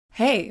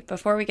Hey,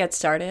 before we get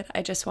started,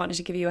 I just wanted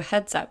to give you a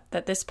heads up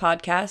that this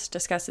podcast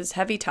discusses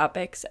heavy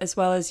topics as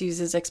well as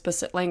uses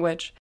explicit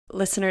language.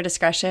 Listener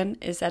discretion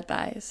is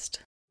advised.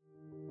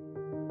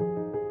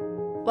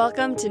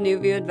 Welcome to New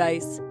View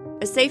Advice,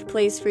 a safe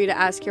place for you to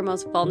ask your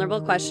most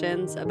vulnerable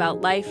questions about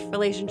life,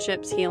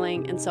 relationships,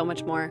 healing, and so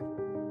much more.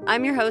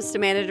 I'm your host,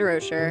 Amanda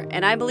DeRocher,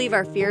 and I believe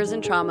our fears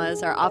and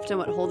traumas are often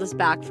what hold us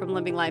back from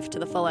living life to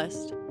the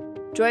fullest.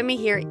 Join me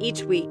here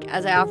each week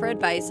as I offer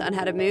advice on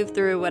how to move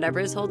through whatever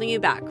is holding you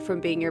back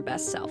from being your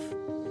best self.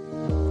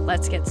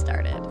 Let's get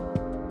started.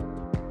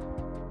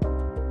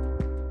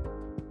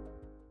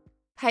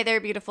 Hi there,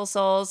 beautiful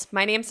souls.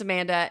 My name's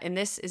Amanda, and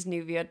this is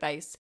New View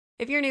Advice.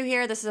 If you're new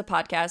here, this is a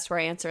podcast where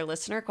I answer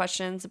listener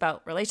questions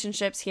about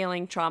relationships,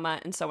 healing, trauma,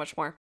 and so much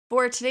more.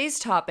 For today's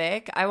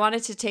topic, I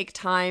wanted to take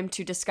time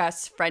to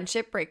discuss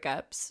friendship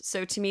breakups.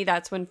 So to me,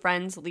 that's when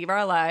friends leave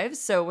our lives.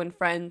 So when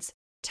friends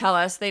tell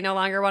us they no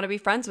longer want to be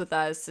friends with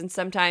us. And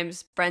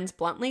sometimes friends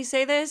bluntly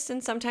say this,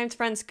 and sometimes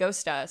friends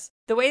ghost us.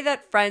 The way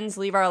that friends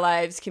leave our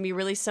lives can be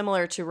really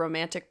similar to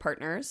romantic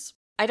partners.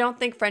 I don't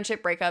think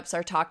friendship breakups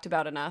are talked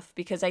about enough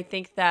because I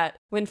think that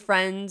when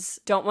friends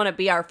don't want to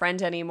be our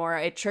friend anymore,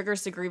 it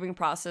triggers the grieving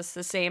process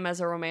the same as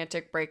a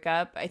romantic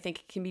breakup. I think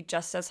it can be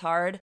just as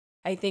hard.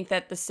 I think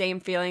that the same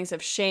feelings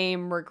of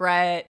shame,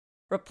 regret,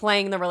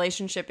 replaying the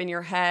relationship in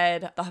your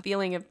head, the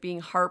feeling of being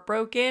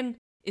heartbroken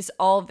is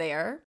all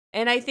there.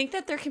 And I think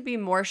that there can be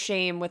more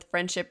shame with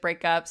friendship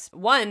breakups.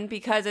 One,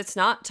 because it's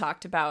not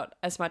talked about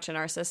as much in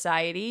our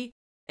society.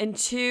 And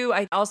two,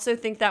 I also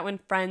think that when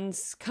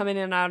friends come in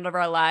and out of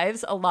our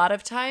lives, a lot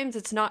of times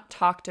it's not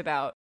talked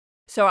about.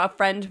 So a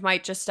friend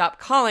might just stop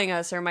calling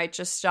us or might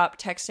just stop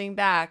texting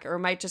back or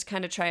might just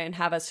kind of try and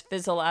have us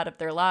fizzle out of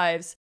their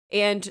lives.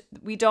 And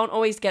we don't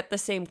always get the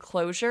same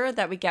closure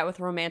that we get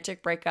with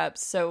romantic breakups.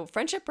 So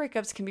friendship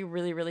breakups can be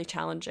really, really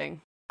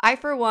challenging. I,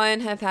 for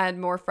one, have had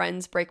more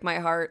friends break my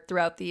heart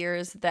throughout the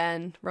years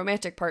than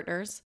romantic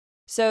partners.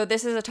 So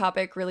this is a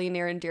topic really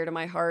near and dear to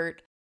my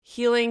heart.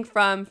 Healing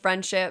from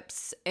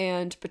friendships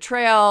and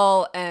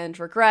betrayal and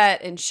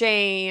regret and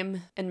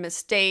shame and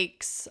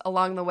mistakes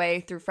along the way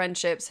through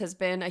friendships has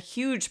been a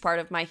huge part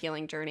of my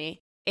healing journey.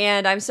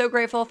 And I'm so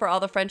grateful for all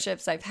the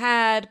friendships I've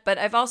had, but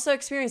I've also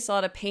experienced a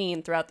lot of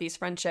pain throughout these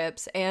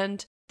friendships,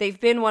 and they've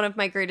been one of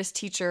my greatest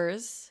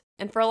teachers.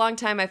 And for a long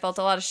time, I felt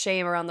a lot of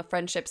shame around the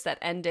friendships that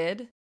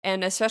ended,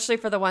 and especially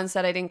for the ones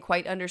that I didn't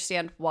quite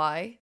understand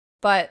why.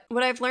 But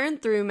what I've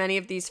learned through many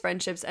of these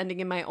friendships ending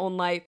in my own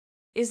life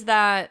is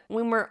that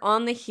when we're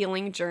on the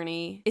healing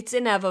journey, it's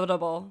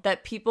inevitable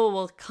that people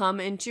will come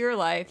into your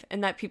life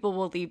and that people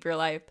will leave your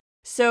life.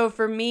 So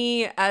for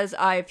me, as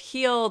I've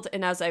healed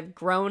and as I've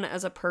grown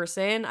as a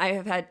person, I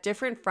have had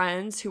different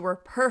friends who were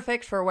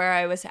perfect for where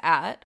I was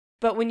at.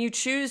 But when you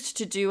choose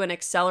to do an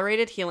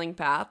accelerated healing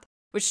path,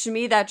 which to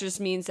me that just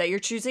means that you're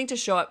choosing to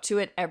show up to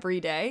it every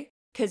day.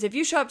 Because if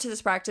you show up to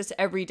this practice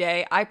every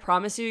day, I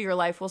promise you your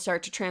life will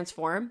start to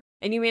transform.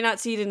 And you may not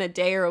see it in a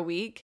day or a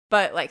week,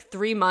 but like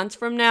 3 months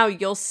from now,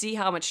 you'll see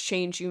how much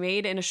change you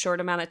made in a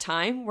short amount of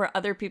time where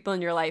other people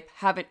in your life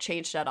haven't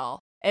changed at all.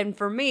 And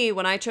for me,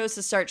 when I chose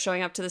to start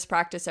showing up to this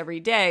practice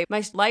every day,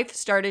 my life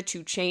started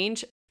to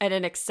change at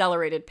an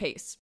accelerated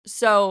pace.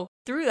 So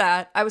through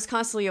that, I was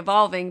constantly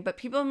evolving, but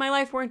people in my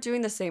life weren't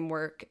doing the same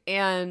work.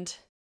 And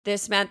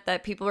this meant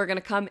that people were going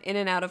to come in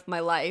and out of my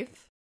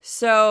life.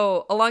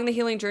 So along the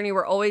healing journey,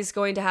 we're always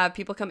going to have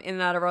people come in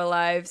and out of our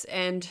lives,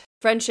 and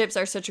friendships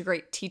are such a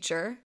great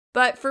teacher.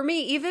 But for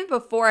me, even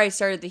before I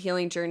started the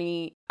healing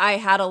journey, I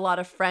had a lot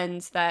of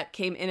friends that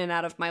came in and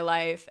out of my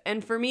life.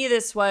 And for me,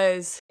 this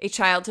was a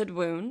childhood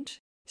wound.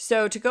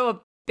 So to go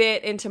a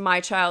bit into my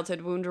childhood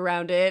wound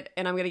around it,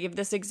 and I'm going to give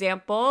this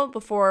example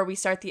before we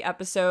start the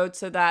episode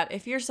so that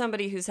if you're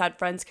somebody who's had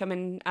friends come in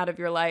and out of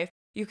your life,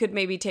 you could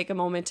maybe take a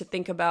moment to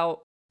think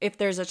about if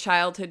there's a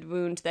childhood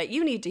wound that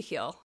you need to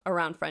heal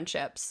around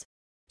friendships.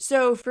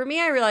 So for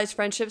me, I realized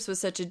friendships was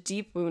such a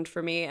deep wound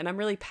for me, and I'm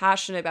really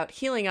passionate about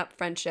healing up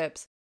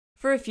friendships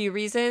for a few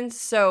reasons.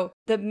 So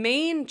the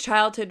main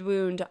childhood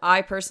wound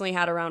I personally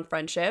had around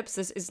friendships,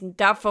 this is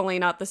definitely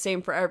not the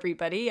same for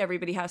everybody.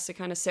 Everybody has to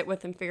kind of sit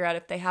with and figure out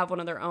if they have one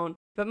of their own.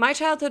 But my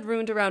childhood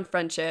wound around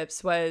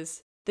friendships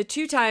was the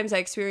 2 times I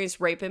experienced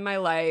rape in my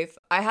life.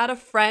 I had a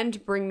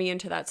friend bring me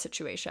into that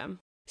situation.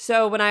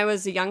 So when I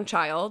was a young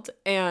child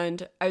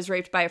and I was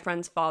raped by a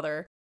friend's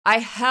father, I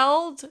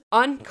held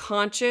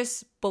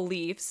unconscious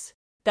beliefs,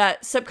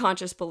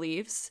 subconscious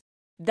beliefs,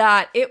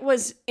 that it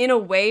was in a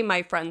way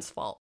my friend's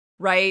fault,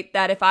 right?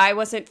 That if I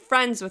wasn't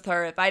friends with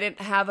her, if I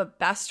didn't have a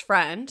best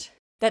friend,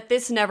 that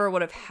this never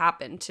would have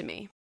happened to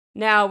me.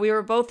 Now, we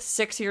were both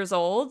 6 years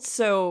old,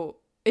 so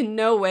in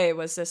no way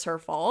was this her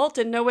fault.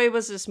 In no way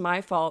was this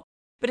my fault.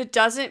 But it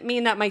doesn't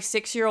mean that my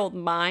 6-year-old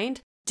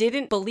mind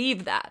didn't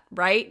believe that,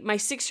 right? My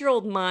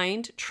 6-year-old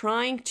mind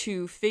trying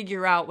to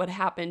figure out what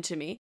happened to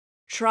me,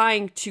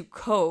 trying to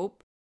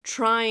cope,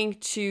 trying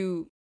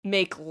to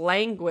make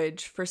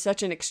language for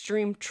such an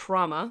extreme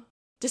trauma,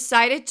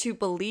 decided to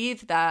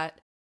believe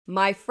that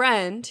my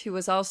friend, who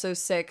was also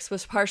 6,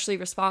 was partially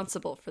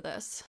responsible for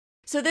this.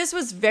 So this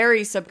was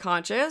very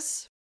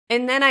subconscious.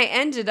 And then I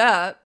ended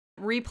up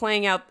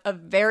replaying out a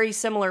very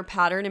similar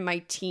pattern in my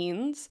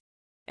teens.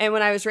 And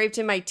when I was raped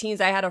in my teens,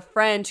 I had a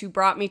friend who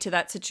brought me to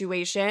that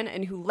situation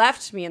and who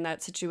left me in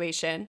that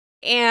situation.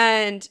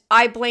 And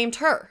I blamed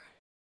her.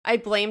 I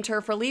blamed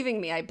her for leaving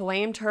me. I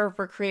blamed her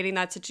for creating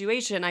that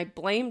situation. I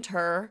blamed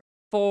her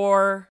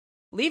for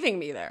leaving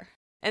me there.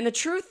 And the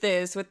truth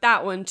is, with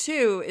that one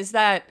too, is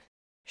that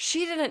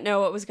she didn't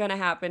know what was going to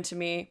happen to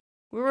me.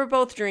 We were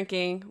both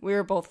drinking. We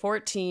were both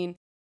 14.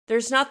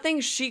 There's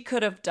nothing she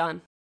could have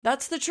done.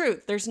 That's the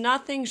truth. There's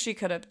nothing she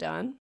could have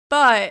done.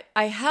 But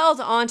I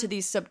held on to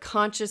these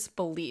subconscious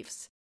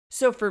beliefs.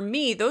 So for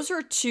me, those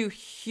were two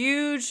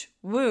huge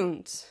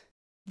wounds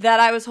that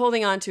I was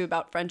holding on to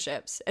about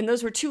friendships. And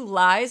those were two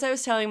lies I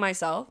was telling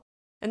myself.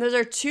 And those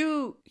are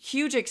two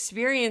huge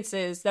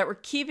experiences that were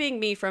keeping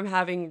me from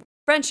having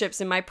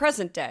friendships in my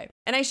present day.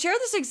 And I share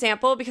this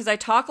example because I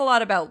talk a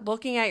lot about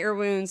looking at your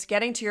wounds,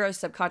 getting to your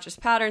subconscious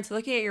patterns,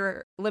 looking at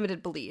your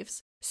limited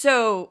beliefs.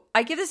 So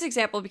I give this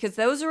example because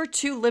those were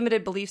two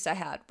limited beliefs I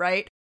had,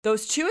 right?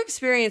 Those two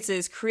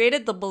experiences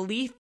created the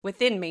belief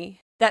within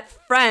me that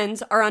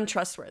friends are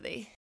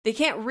untrustworthy. They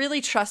can't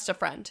really trust a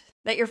friend,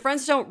 that your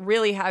friends don't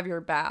really have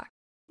your back.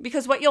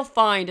 Because what you'll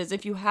find is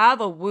if you have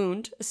a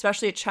wound,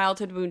 especially a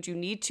childhood wound you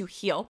need to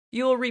heal,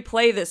 you will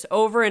replay this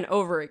over and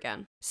over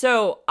again.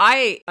 So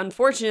I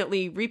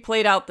unfortunately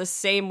replayed out the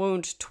same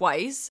wound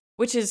twice,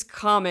 which is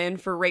common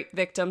for rape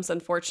victims,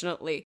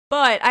 unfortunately.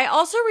 But I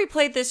also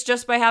replayed this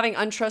just by having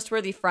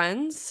untrustworthy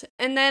friends.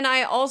 And then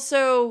I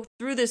also,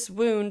 through this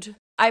wound,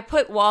 I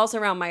put walls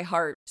around my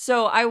heart.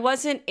 So I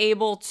wasn't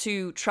able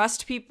to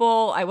trust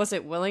people. I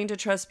wasn't willing to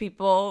trust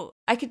people.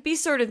 I could be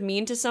sort of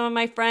mean to some of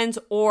my friends,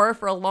 or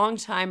for a long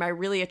time, I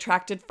really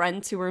attracted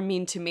friends who were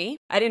mean to me.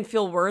 I didn't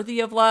feel worthy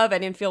of love. I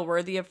didn't feel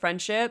worthy of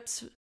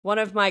friendships. One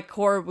of my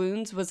core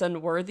wounds was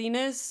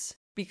unworthiness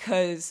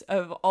because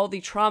of all the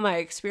trauma I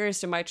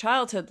experienced in my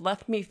childhood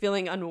left me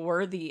feeling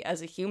unworthy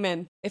as a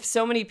human. If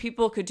so many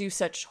people could do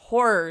such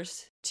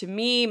horrors to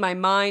me, my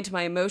mind,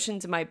 my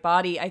emotions, and my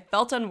body, I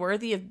felt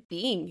unworthy of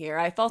being here.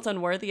 I felt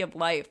unworthy of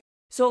life.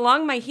 So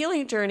along my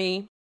healing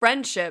journey,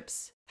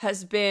 friendships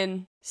has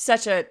been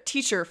such a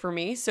teacher for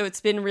me. So it's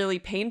been really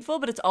painful,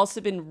 but it's also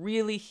been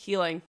really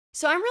healing.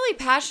 So I'm really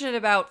passionate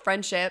about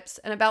friendships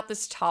and about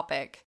this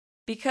topic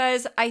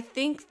because I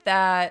think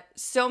that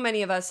so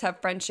many of us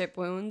have friendship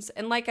wounds.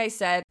 And like I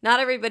said, not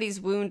everybody's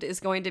wound is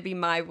going to be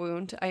my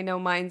wound. I know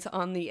mine's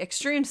on the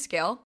extreme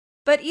scale.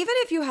 But even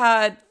if you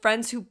had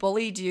friends who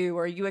bullied you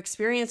or you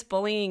experienced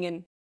bullying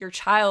in your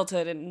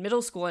childhood and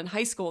middle school and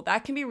high school,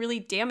 that can be really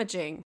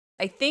damaging.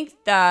 I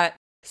think that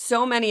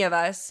so many of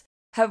us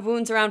have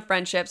wounds around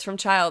friendships from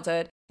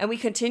childhood and we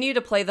continue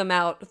to play them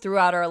out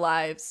throughout our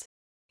lives.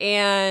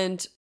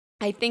 And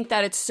I think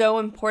that it's so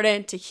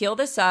important to heal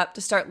this up,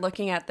 to start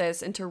looking at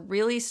this and to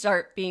really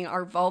start being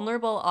our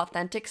vulnerable,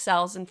 authentic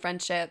selves in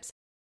friendships.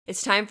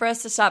 It's time for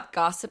us to stop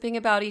gossiping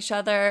about each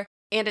other.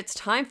 And it's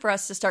time for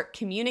us to start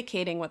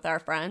communicating with our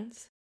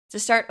friends, to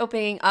start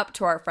opening up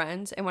to our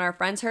friends. And when our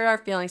friends hurt our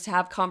feelings, to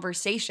have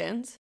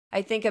conversations.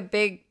 I think a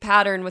big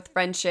pattern with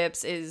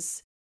friendships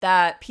is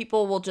that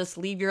people will just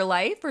leave your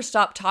life or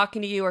stop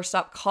talking to you or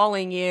stop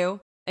calling you.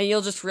 And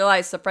you'll just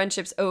realize the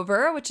friendship's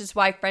over, which is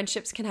why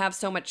friendships can have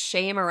so much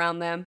shame around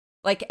them.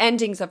 Like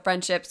endings of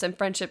friendships and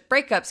friendship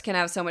breakups can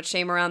have so much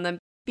shame around them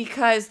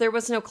because there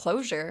was no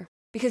closure,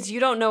 because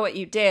you don't know what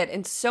you did.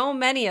 And so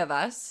many of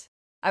us,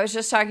 I was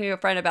just talking to a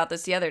friend about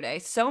this the other day.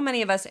 So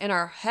many of us in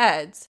our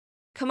heads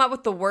come up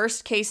with the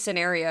worst case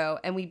scenario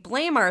and we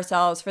blame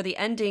ourselves for the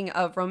ending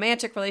of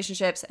romantic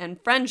relationships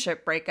and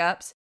friendship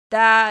breakups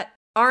that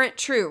aren't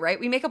true, right?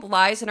 We make up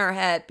lies in our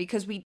head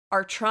because we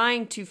are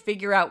trying to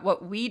figure out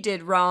what we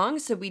did wrong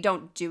so we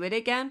don't do it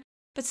again.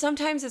 But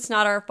sometimes it's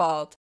not our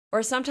fault.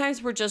 Or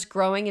sometimes we're just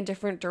growing in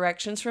different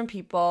directions from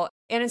people.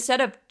 And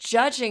instead of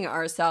judging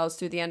ourselves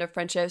through the end of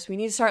friendships, we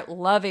need to start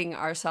loving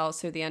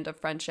ourselves through the end of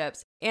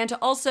friendships. And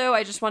also,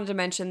 I just wanted to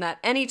mention that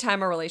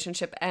anytime a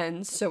relationship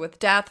ends, so with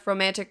death,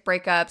 romantic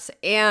breakups,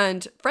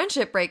 and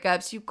friendship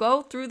breakups, you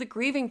go through the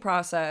grieving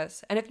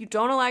process. And if you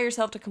don't allow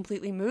yourself to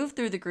completely move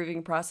through the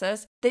grieving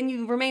process, then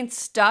you remain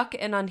stuck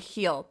and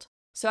unhealed.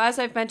 So as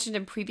I've mentioned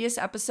in previous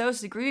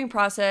episodes, the grieving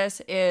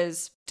process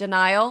is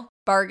denial,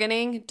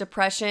 bargaining,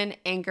 depression,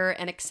 anger,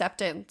 and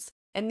acceptance.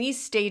 And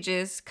these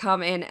stages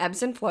come in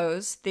ebbs and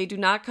flows. They do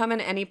not come in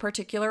any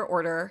particular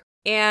order.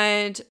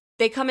 And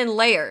they come in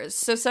layers.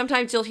 So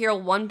sometimes you'll hear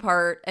one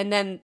part and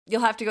then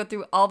you'll have to go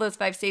through all those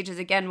 5 stages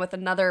again with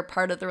another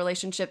part of the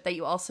relationship that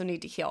you also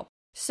need to heal.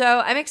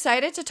 So I'm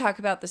excited to talk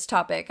about this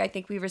topic. I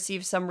think we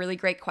received some really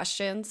great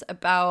questions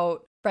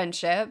about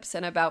friendships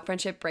and about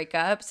friendship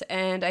breakups.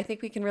 And I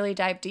think we can really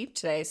dive deep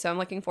today. So I'm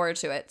looking forward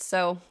to it.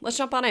 So let's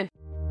jump on in.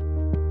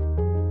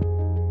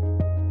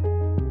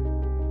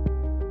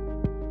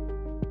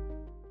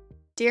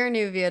 Dear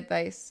Newview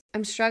Advice,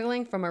 I'm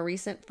struggling from a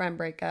recent friend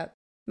breakup.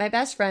 My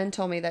best friend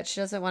told me that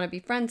she doesn't want to be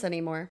friends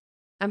anymore.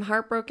 I'm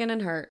heartbroken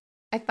and hurt.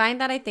 I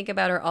find that I think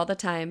about her all the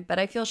time, but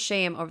I feel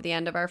shame over the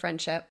end of our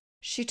friendship.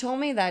 She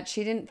told me that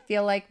she didn't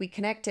feel like we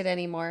connected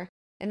anymore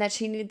and that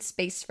she needed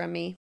space from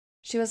me.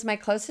 She was my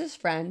closest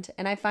friend,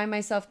 and I find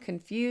myself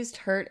confused,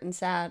 hurt, and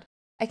sad.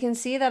 I can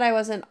see that I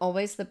wasn't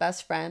always the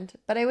best friend,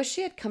 but I wish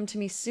she had come to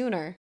me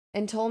sooner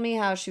and told me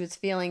how she was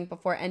feeling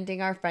before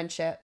ending our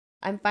friendship.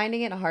 I'm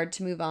finding it hard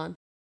to move on.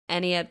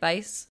 Any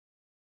advice?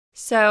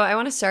 So I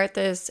want to start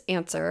this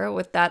answer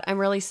with that I'm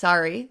really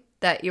sorry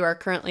that you are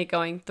currently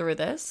going through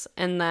this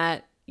and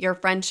that your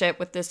friendship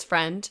with this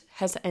friend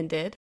has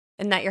ended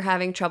and that you're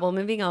having trouble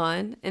moving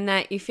on and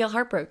that you feel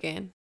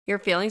heartbroken. Your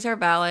feelings are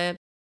valid.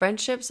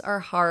 Friendships are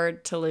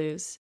hard to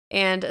lose.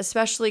 And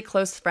especially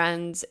close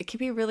friends, it can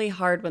be really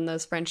hard when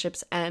those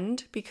friendships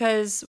end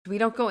because we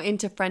don't go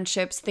into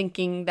friendships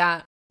thinking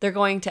that they're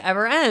going to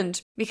ever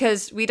end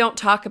because we don't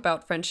talk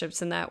about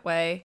friendships in that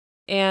way.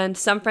 And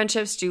some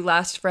friendships do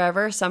last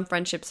forever, some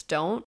friendships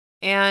don't.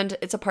 And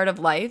it's a part of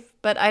life,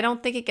 but I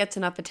don't think it gets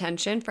enough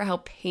attention for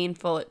how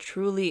painful it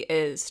truly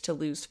is to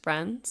lose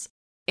friends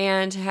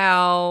and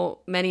how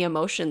many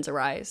emotions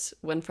arise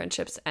when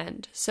friendships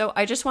end. So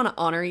I just want to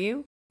honor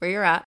you where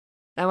you're at.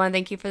 I want to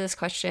thank you for this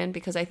question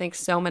because I think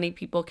so many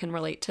people can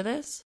relate to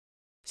this.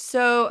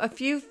 So a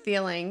few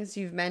feelings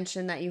you've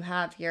mentioned that you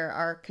have here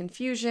are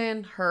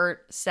confusion,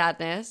 hurt,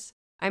 sadness.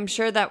 I'm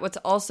sure that what's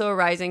also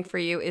arising for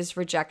you is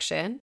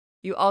rejection.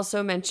 You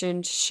also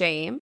mentioned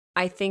shame.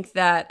 I think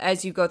that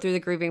as you go through the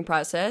grieving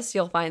process,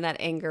 you'll find that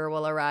anger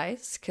will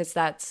arise because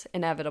that's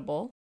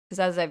inevitable. Because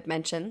as I've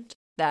mentioned,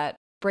 that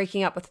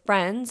breaking up with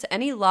friends,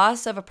 any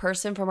loss of a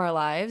person from our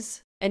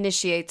lives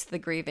initiates the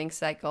grieving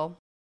cycle.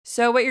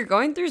 So what you're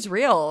going through is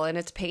real and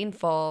it's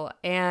painful.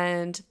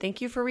 And thank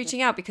you for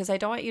reaching out because I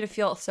don't want you to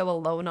feel so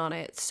alone on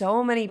it.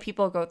 So many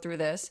people go through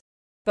this,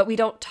 but we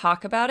don't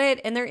talk about it.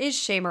 And there is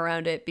shame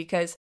around it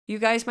because you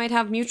guys might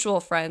have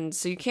mutual friends.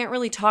 So you can't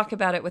really talk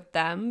about it with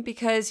them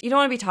because you don't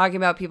want to be talking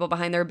about people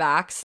behind their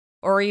backs,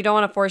 or you don't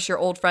want to force your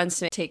old friends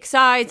to take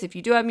sides if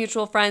you do have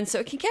mutual friends. So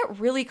it can get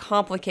really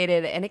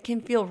complicated and it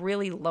can feel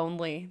really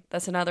lonely.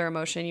 That's another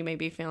emotion you may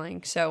be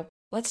feeling. So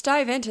let's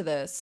dive into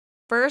this.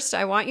 First,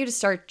 I want you to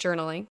start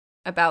journaling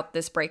about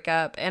this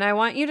breakup, and I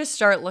want you to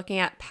start looking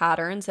at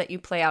patterns that you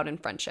play out in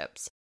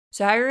friendships.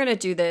 So how you're going to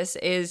do this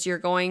is you're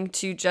going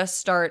to just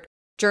start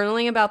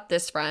journaling about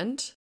this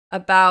friend,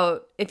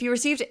 about if you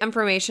received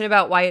information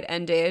about why it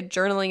ended,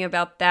 journaling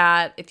about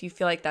that. If you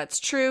feel like that's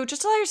true,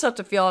 just allow yourself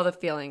to feel all the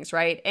feelings,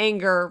 right?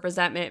 Anger,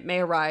 resentment may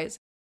arise.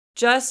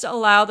 Just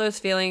allow those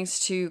feelings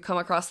to come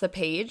across the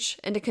page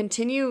and to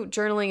continue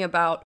journaling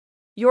about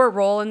your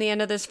role in the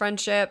end of this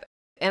friendship.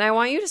 And I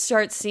want you to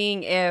start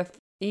seeing if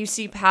you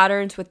see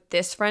patterns with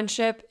this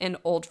friendship and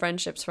old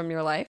friendships from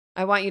your life.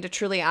 I want you to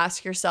truly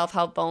ask yourself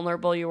how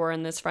vulnerable you were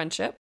in this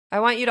friendship. I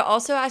want you to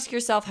also ask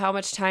yourself how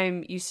much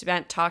time you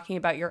spent talking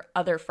about your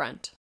other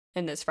friend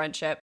in this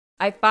friendship.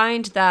 I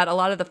find that a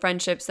lot of the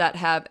friendships that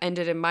have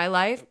ended in my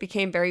life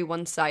became very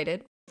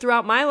one-sided.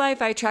 Throughout my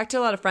life, I attracted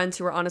a lot of friends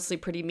who were honestly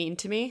pretty mean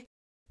to me.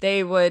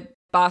 They would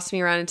boss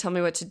me around and tell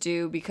me what to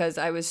do because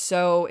I was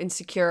so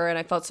insecure and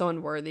I felt so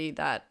unworthy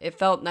that it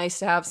felt nice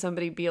to have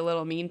somebody be a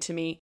little mean to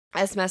me.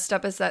 As messed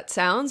up as that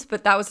sounds,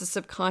 but that was a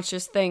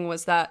subconscious thing,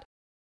 was that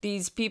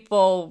these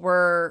people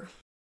were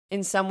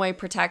in some way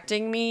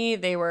protecting me.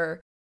 They were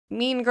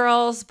mean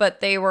girls, but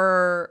they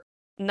were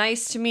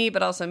nice to me,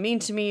 but also mean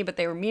to me, but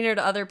they were meaner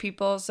to other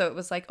people. So it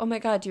was like, oh my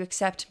God, you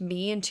accept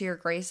me into your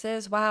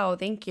graces? Wow,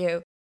 thank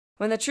you.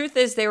 When the truth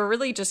is they were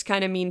really just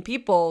kind of mean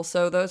people.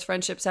 So those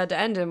friendships had to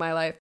end in my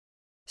life.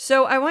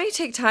 So I want you to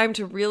take time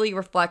to really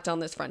reflect on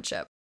this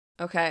friendship,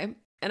 okay?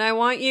 And I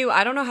want you,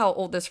 I don't know how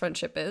old this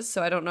friendship is,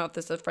 so I don't know if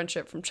this is a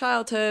friendship from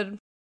childhood,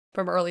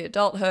 from early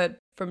adulthood,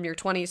 from your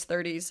 20s,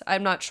 30s,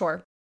 I'm not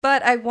sure.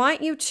 But I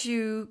want you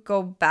to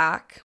go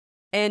back,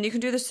 and you can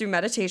do this through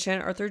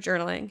meditation or through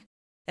journaling.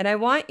 And I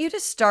want you to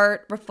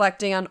start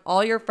reflecting on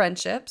all your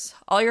friendships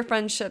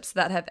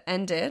that have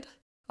ended,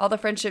 all the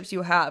friendships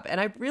you have.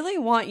 And I really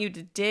want you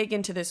to dig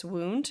into this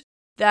wound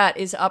that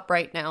is up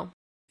right now.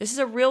 This is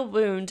a real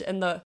wound,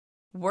 and the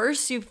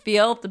worse you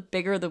feel, the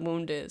bigger the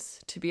wound is,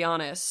 to be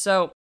honest.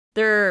 So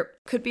there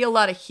could be a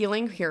lot of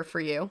healing here for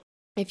you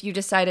if you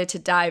decided to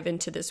dive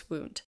into this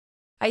wound.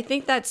 I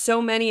think that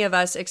so many of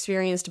us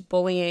experienced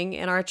bullying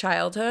in our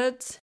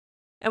childhoods,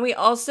 and we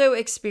also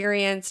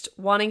experienced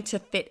wanting to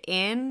fit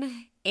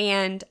in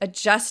and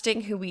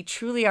adjusting who we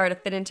truly are to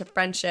fit into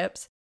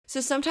friendships.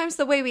 So sometimes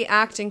the way we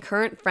act in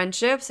current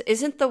friendships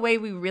isn't the way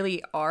we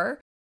really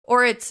are.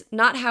 Or it's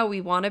not how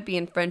we want to be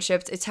in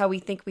friendships, it's how we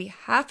think we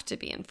have to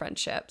be in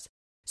friendships.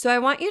 So I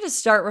want you to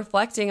start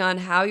reflecting on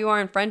how you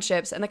are in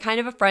friendships and the kind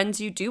of friends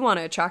you do want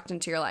to attract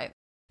into your life.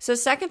 So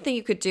second thing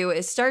you could do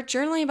is start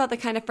journaling about the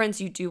kind of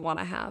friends you do want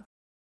to have.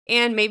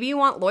 And maybe you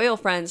want loyal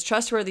friends,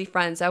 trustworthy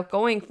friends,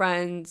 outgoing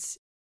friends,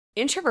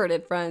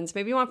 introverted friends.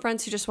 Maybe you want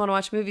friends who just want to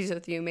watch movies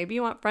with you. Maybe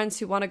you want friends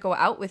who want to go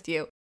out with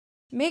you.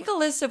 Make a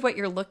list of what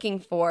you're looking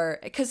for,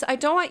 because I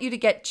don't want you to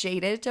get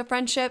jaded to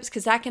friendships,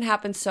 because that can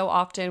happen so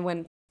often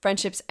when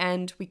friendships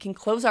end. We can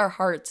close our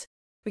hearts.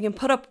 We can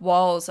put up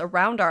walls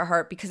around our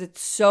heart because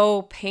it's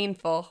so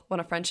painful when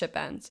a friendship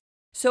ends.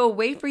 So a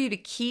way for you to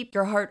keep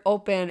your heart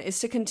open is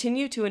to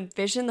continue to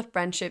envision the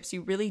friendships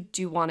you really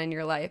do want in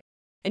your life.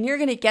 And you're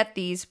going to get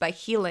these by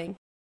healing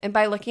and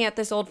by looking at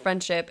this old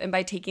friendship and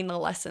by taking the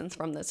lessons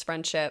from this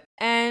friendship.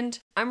 And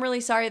I'm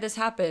really sorry this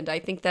happened. I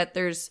think that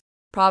there's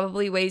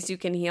probably ways you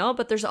can heal,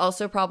 but there's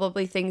also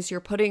probably things you're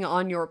putting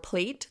on your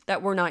plate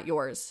that were not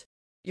yours.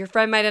 Your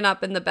friend might have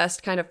not been the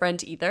best kind of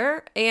friend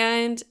either,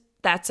 and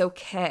that's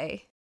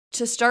okay.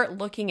 To start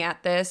looking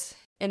at this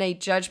in a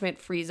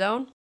judgment-free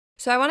zone.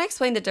 So I want to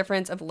explain the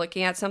difference of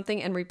looking at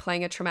something and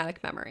replaying a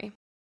traumatic memory.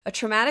 A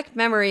traumatic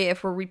memory,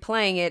 if we're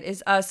replaying it,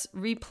 is us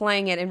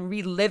replaying it and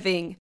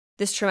reliving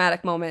this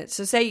traumatic moment.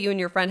 So say you and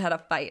your friend had a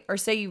fight, or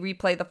say you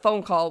replay the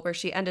phone call where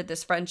she ended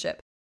this friendship.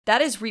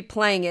 That is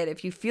replaying it.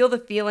 If you feel the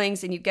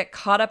feelings and you get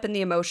caught up in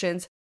the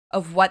emotions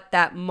of what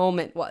that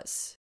moment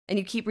was, and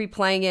you keep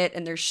replaying it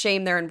and there's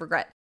shame there and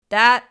regret,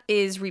 that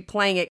is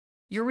replaying it.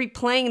 You're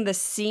replaying the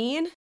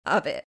scene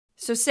of it.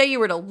 So say you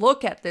were to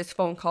look at this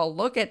phone call,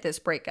 look at this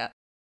breakup,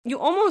 you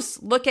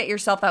almost look at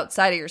yourself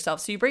outside of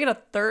yourself. So you bring in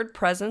a third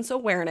presence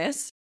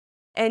awareness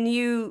and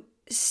you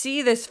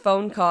see this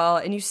phone call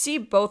and you see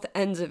both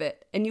ends of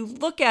it and you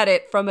look at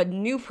it from a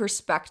new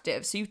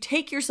perspective. So you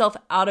take yourself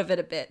out of it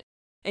a bit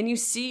and you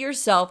see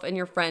yourself and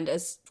your friend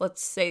as,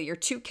 let's say, you're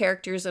two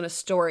characters in a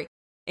story,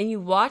 and you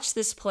watch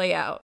this play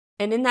out.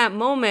 And in that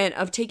moment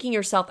of taking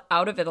yourself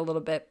out of it a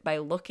little bit by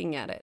looking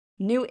at it,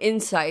 new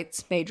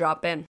insights may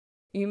drop in.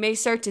 You may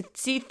start to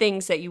see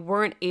things that you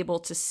weren't able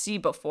to see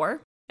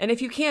before. And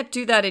if you can't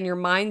do that in your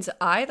mind's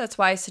eye, that's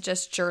why I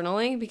suggest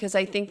journaling, because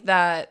I think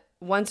that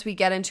once we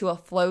get into a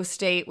flow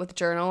state with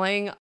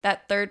journaling,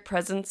 that third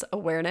presence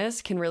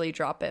awareness can really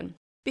drop in.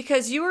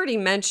 Because you already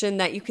mentioned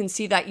that you can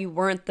see that you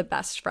weren't the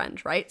best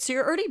friend, right? So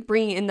you're already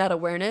bringing in that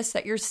awareness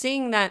that you're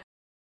seeing that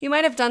you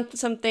might have done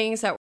some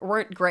things that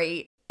weren't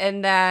great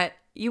and that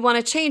you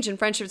want to change in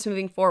friendships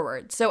moving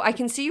forward. So I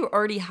can see you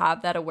already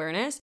have that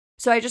awareness.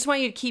 So I just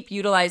want you to keep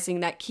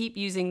utilizing that, keep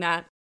using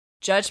that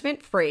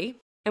judgment-free.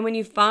 And when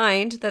you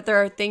find that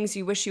there are things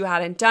you wish you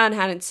hadn't done,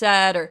 hadn't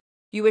said, or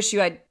you wish you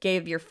had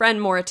gave your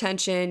friend more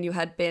attention, you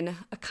had been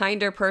a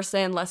kinder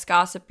person, less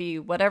gossipy,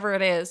 whatever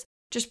it is,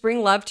 just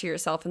bring love to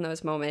yourself in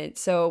those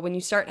moments. So when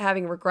you start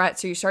having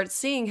regrets or you start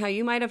seeing how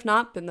you might have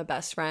not been the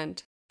best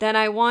friend, then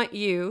I want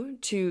you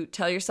to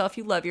tell yourself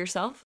you love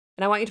yourself,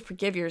 and I want you to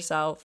forgive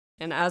yourself.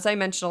 And as I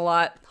mentioned a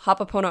lot,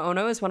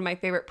 Ho'oponopono is one of my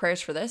favorite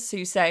prayers for this. So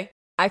you say,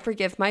 I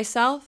forgive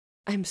myself.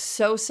 I'm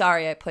so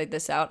sorry I played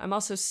this out. I'm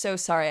also so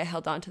sorry I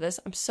held on to this.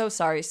 I'm so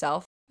sorry,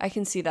 self. I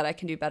can see that I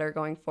can do better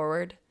going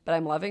forward, but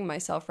I'm loving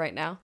myself right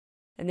now.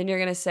 And then you're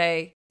going to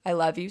say, I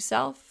love you,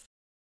 self.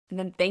 And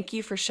then thank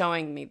you for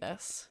showing me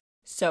this.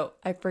 So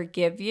I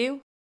forgive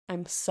you.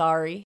 I'm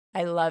sorry.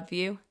 I love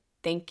you.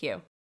 Thank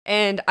you.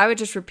 And I would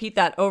just repeat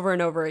that over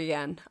and over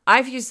again.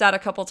 I've used that a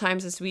couple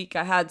times this week.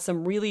 I had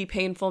some really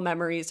painful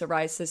memories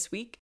arise this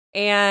week,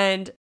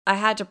 and I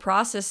had to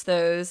process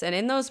those. And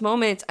in those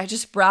moments, I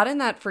just brought in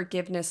that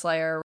forgiveness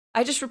layer.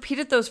 I just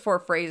repeated those 4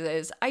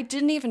 phrases. I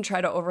didn't even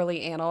try to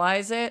overly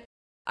analyze it.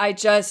 I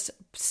just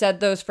said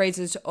those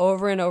phrases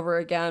over and over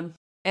again.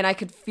 And I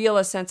could feel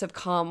a sense of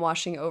calm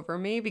washing over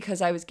me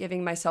because I was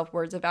giving myself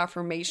words of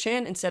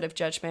affirmation instead of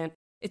judgment.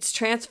 It's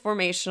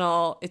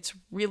transformational. It's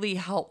really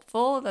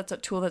helpful. That's a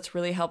tool that's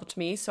really helped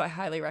me, so I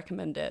highly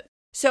recommend it.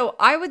 So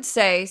I would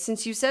say,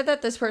 since you said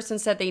that this person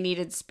said they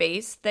needed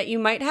space, that you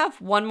might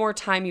have one more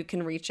time you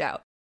can reach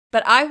out.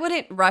 But I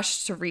wouldn't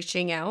rush to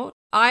reaching out.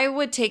 I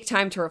would take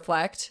time to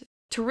reflect,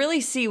 to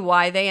really see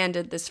why they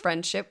ended this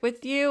friendship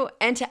with you,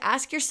 and to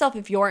ask yourself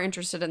if you're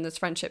interested in this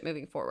friendship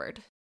moving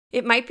forward.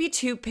 It might be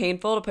too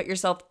painful to put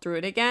yourself through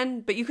it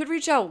again, but you could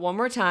reach out one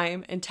more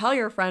time and tell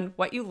your friend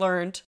what you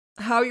learned,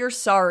 how you're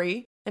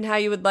sorry, and how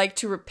you would like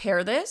to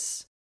repair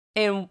this,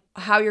 and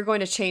how you're going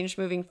to change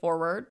moving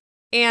forward.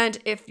 And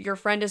if your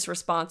friend is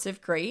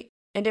responsive, great.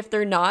 And if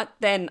they're not,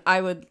 then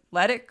I would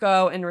let it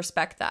go and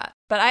respect that.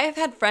 But I have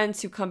had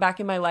friends who come back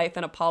in my life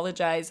and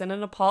apologize, and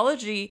an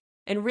apology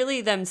and really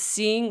them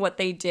seeing what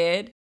they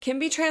did can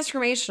be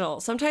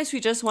transformational. Sometimes we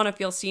just want to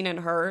feel seen and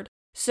heard.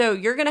 So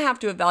you're going to have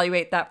to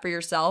evaluate that for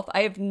yourself.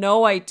 I have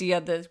no idea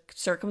the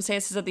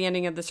circumstances of the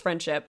ending of this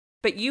friendship,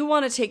 but you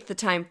want to take the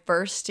time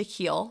first to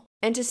heal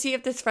and to see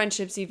if this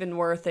friendship's even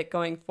worth it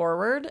going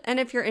forward, and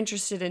if you're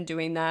interested in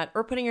doing that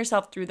or putting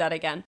yourself through that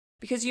again.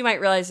 Because you might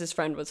realize this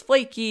friend was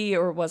flaky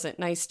or wasn't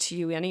nice to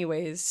you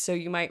anyways, so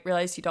you might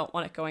realize you don't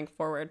want it going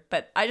forward.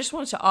 But I just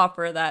wanted to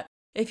offer that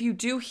if you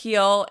do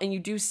heal and you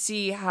do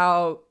see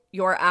how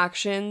your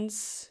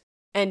actions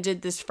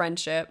ended this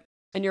friendship,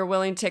 and you're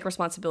willing to take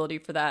responsibility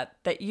for that,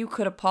 that you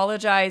could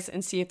apologize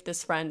and see if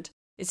this friend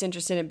is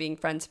interested in being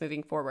friends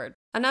moving forward.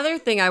 Another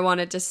thing I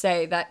wanted to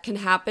say that can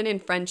happen in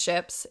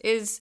friendships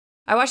is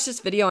I watched this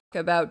video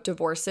about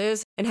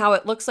divorces and how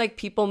it looks like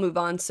people move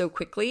on so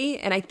quickly,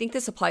 and I think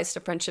this applies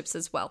to friendships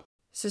as well.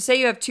 So say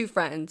you have 2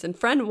 friends, and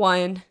friend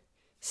 1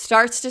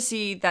 starts to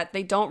see that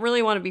they don't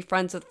really want to be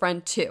friends with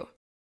friend 2.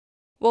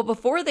 Well,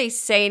 before they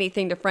say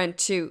anything to friend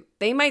 2,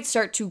 they might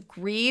start to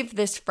grieve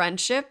this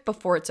friendship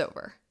before it's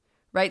over,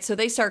 right? So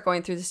they start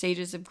going through the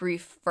stages of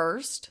grief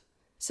first.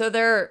 So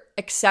they're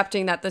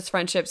accepting that this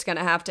friendship's going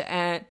to have to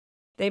end.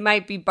 They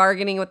might be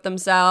bargaining with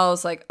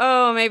themselves like,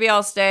 oh, maybe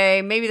I'll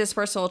stay. Maybe this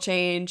person will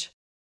change.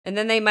 And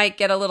then they might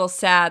get a little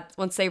sad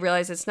once they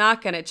realize it's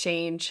not going to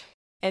change.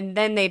 And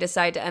then they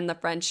decide to end the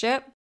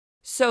friendship.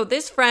 So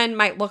this friend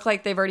might look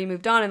like they've already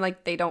moved on and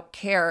like they don't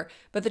care.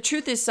 But the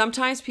truth is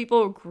sometimes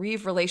people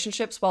grieve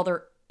relationships while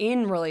they're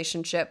in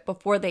relationship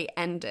before they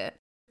end it.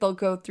 They'll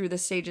go through the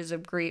stages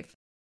of grief.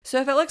 So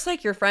if it looks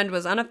like your friend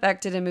was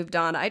unaffected and moved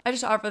on, I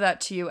just offer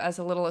that to you as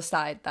a little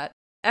aside that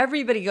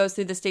everybody goes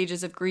through the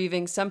stages of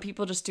grieving. Some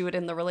people just do it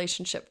in the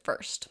relationship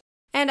first.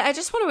 And I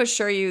just want to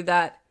assure you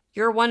that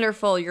you're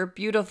wonderful, you're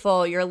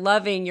beautiful, you're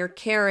loving, you're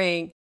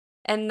caring,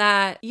 and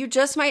that you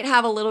just might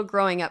have a little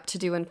growing up to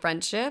do in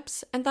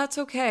friendships, and that's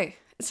okay.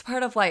 It's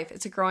part of life.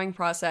 It's a growing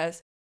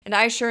process. And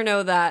I sure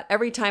know that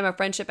every time a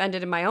friendship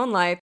ended in my own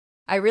life,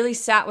 I really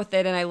sat with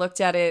it and I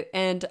looked at it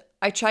and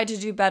I tried to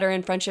do better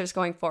in friendships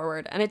going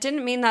forward. And it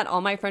didn't mean that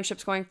all my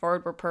friendships going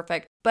forward were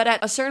perfect. But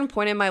at a certain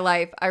point in my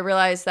life, I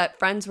realized that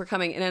friends were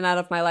coming in and out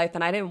of my life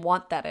and I didn't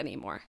want that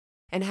anymore.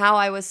 And how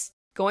I was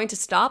going to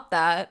stop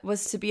that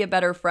was to be a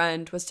better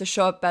friend, was to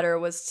show up better,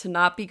 was to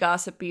not be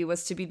gossipy,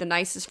 was to be the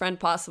nicest friend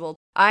possible.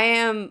 I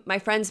am my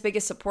friends'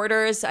 biggest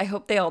supporters. I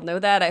hope they all know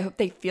that. I hope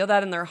they feel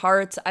that in their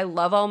hearts. I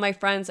love all my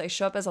friends. I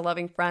show up as a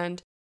loving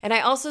friend. And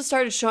I also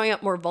started showing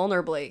up more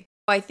vulnerably.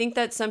 I think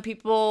that some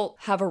people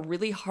have a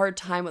really hard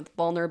time with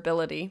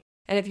vulnerability.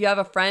 And if you have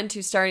a friend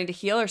who's starting to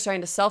heal or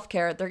starting to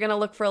self-care, they're going to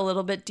look for a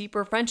little bit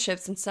deeper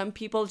friendships, and some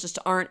people just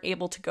aren't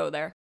able to go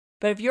there.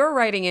 But if you're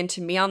writing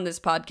into me on this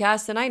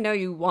podcast, then I know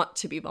you want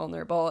to be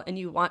vulnerable and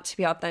you want to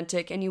be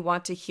authentic and you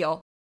want to heal.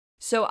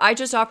 So I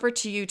just offer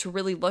to you to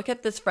really look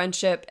at this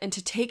friendship and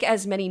to take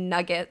as many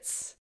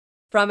nuggets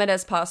from it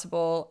as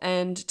possible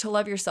and to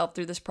love yourself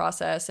through this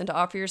process and to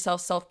offer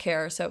yourself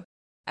self-care. So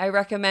I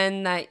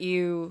recommend that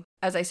you,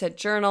 as I said,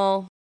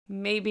 journal,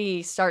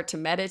 maybe start to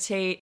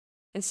meditate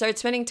and start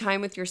spending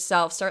time with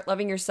yourself. Start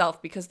loving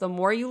yourself, because the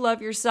more you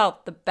love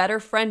yourself, the better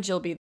friend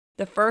you'll be.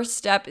 The first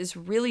step is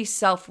really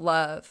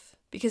self-love,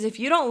 because if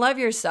you don't love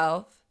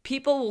yourself,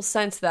 people will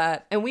sense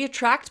that, and we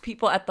attract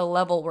people at the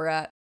level we're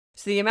at.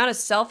 So the amount of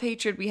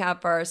self-hatred we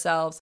have for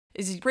ourselves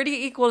is pretty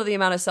equal to the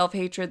amount of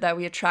self-hatred that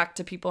we attract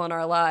to people in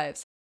our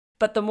lives.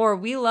 But the more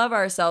we love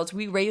ourselves,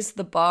 we raise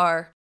the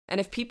bar. And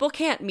if people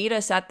can't meet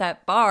us at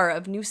that bar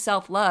of new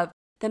self-love,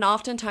 then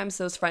oftentimes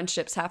those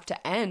friendships have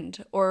to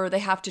end, or they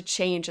have to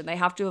change and they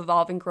have to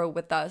evolve and grow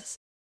with us.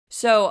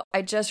 So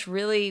I just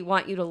really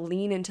want you to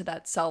lean into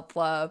that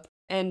self-love.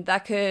 And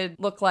that could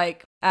look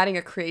like adding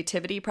a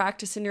creativity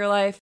practice in your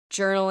life,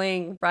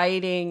 journaling,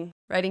 writing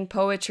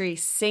poetry,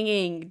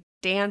 singing,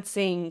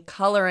 dancing,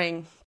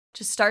 coloring.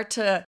 Just start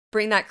to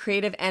bring that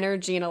creative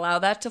energy and allow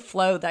that to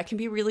flow. That can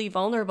be really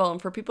vulnerable.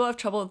 And for people who have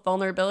trouble with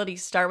vulnerability,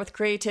 start with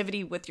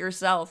creativity with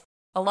yourself.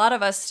 A lot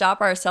of us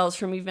stop ourselves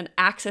from even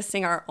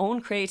accessing our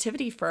own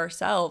creativity for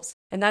ourselves.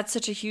 And that's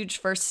such a huge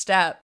first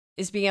step,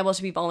 is being able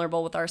to be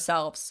vulnerable with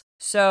ourselves.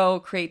 So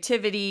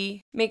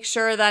creativity, make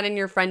sure that in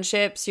your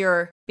friendships,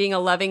 you're being a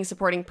loving,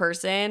 supporting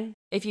person.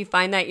 If you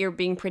find that you're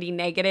being pretty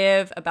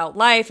negative about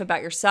life,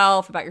 about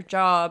yourself, about your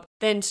job,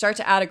 then start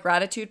to add a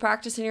gratitude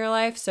practice in your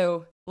life.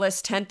 So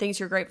list 10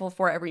 things you're grateful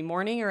for every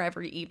morning or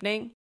every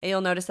evening. And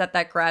you'll notice that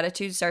that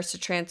gratitude starts to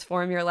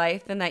transform your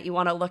life and that you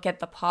want to look at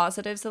the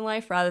positives in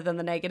life rather than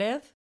the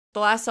negative. The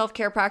last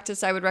self-care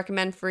practice I would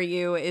recommend for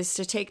you is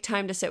to take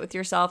time to sit with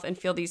yourself and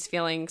feel these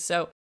feelings.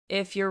 So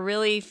if you're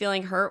really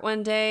feeling hurt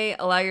one day,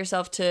 allow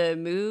yourself to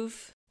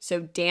move. So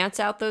dance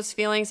out those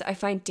feelings. I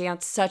find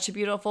dance such a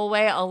beautiful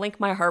way. I'll link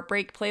my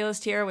heartbreak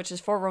playlist here, which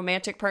is for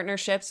romantic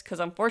partnerships, because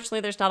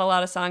unfortunately there's not a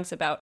lot of songs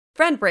about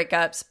friend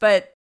breakups,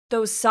 but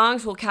those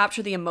songs will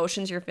capture the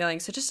emotions you're feeling.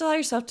 So just allow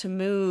yourself to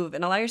move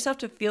and allow yourself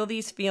to feel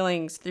these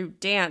feelings through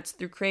dance,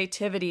 through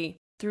creativity,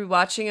 through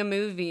watching a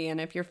movie. And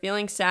if you're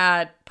feeling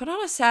sad, put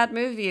on a sad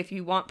movie if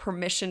you want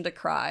permission to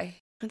cry.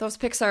 Those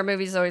Pixar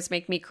movies always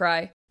make me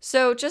cry.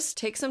 So just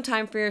take some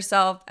time for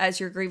yourself as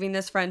you're grieving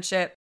this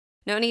friendship.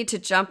 No need to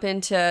jump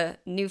into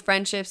new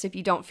friendships if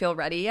you don't feel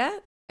ready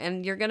yet.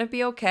 And you're going to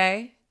be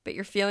okay, but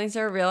your feelings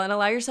are real, and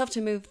allow yourself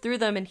to move through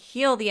them and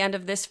heal the end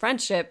of this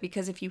friendship,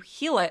 because if you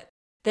heal it,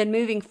 then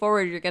moving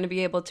forward, you're going to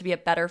be able to be a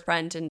better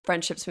friend in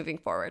friendships moving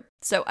forward.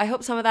 So I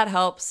hope some of that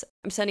helps.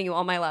 I'm sending you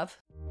all my love.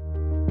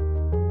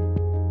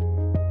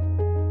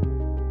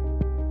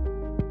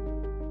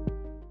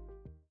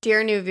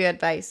 Dear New View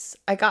Advice,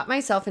 I got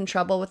myself in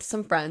trouble with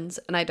some friends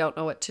and I don't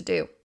know what to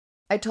do.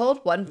 I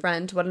told one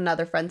friend what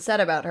another friend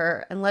said about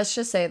her, and let's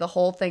just say the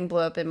whole thing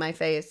blew up in my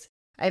face.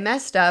 I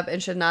messed up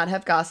and should not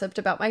have gossiped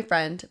about my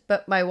friend,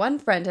 but my one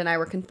friend and I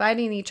were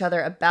confiding each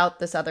other about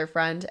this other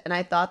friend, and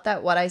I thought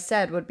that what I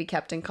said would be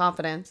kept in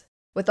confidence.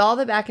 With all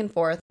the back and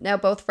forth, now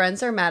both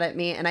friends are mad at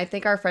me and I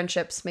think our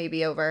friendships may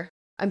be over.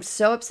 I'm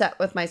so upset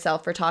with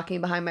myself for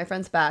talking behind my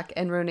friend's back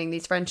and ruining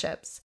these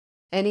friendships.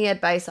 Any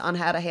advice on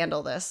how to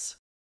handle this?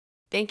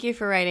 Thank you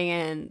for writing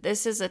in.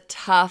 This is a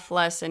tough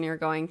lesson you're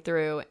going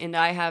through, and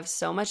I have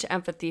so much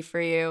empathy for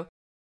you.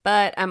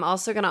 But I'm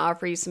also going to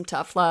offer you some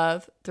tough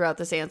love throughout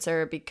this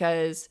answer,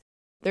 because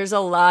there's a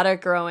lot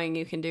of growing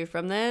you can do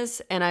from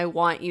this, and I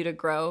want you to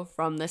grow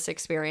from this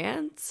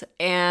experience.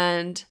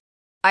 And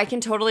I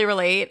can totally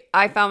relate.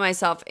 I found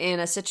myself in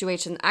a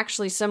situation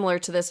actually similar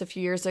to this a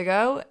few years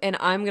ago, and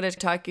I'm going to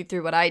talk you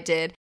through what I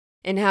did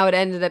and how it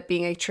ended up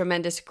being a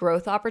tremendous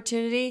growth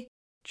opportunity,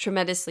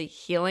 tremendously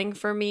healing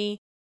for me,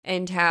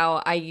 and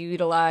how I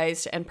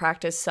utilized and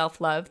practiced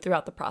self-love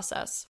throughout the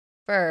process.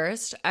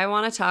 First, I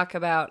want to talk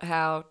about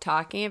how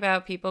talking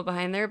about people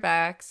behind their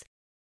backs,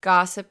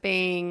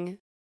 gossiping,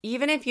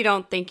 even if you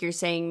don't think you're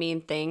saying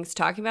mean things,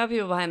 talking about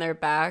people behind their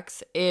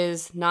backs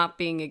is not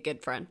being a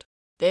good friend.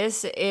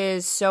 This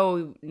is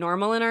so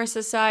normal in our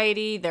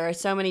society. There are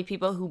so many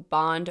people who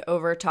bond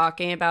over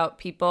talking about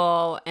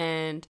people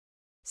and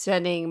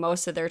spending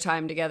most of their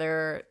time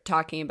together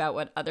talking about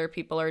what other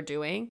people are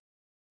doing.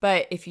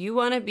 But if you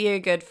want to be a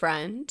good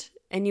friend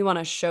and you want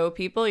to show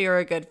people you're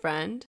a good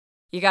friend,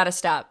 you got to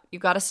stop. You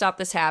got to stop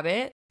this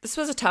habit. This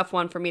was a tough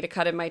one for me to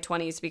cut in my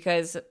 20s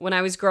because when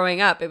I was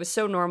growing up, it was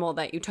so normal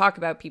that you talk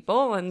about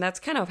people and that's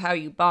kind of how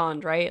you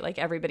bond, right? Like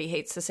everybody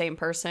hates the same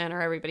person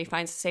or everybody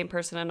finds the same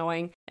person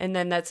annoying. And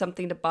then that's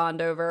something to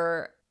bond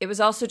over. It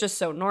was also just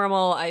so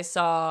normal. I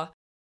saw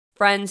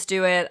friends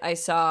do it. I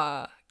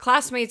saw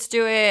classmates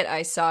do it.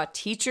 I saw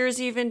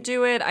teachers even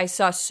do it. I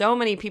saw so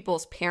many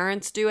people's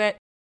parents do it.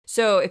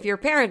 So if your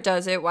parent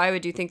does it, why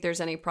would you think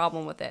there's any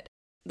problem with it?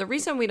 The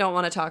reason we don't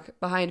want to talk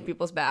behind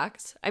people's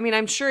backs, I mean,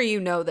 I'm sure you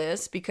know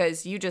this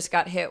because you just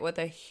got hit with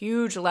a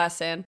huge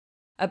lesson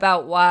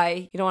about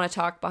why you don't want to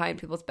talk behind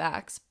people's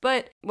backs.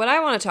 But what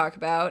I want to talk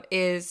about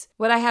is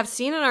what I have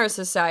seen in our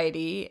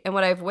society and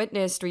what I've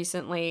witnessed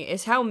recently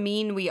is how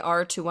mean we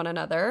are to one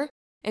another.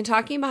 And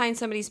talking behind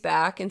somebody's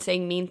back and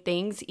saying mean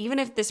things, even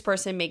if this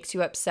person makes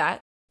you upset,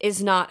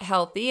 is not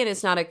healthy and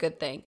it's not a good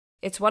thing.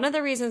 It's one of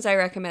the reasons I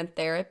recommend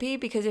therapy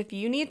because if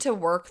you need to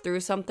work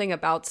through something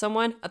about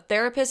someone, a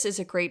therapist is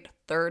a great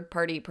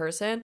third-party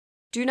person.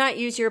 Do not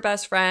use your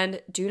best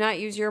friend. Do not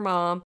use your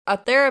mom. A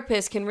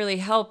therapist can really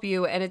help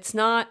you, and it's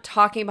not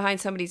talking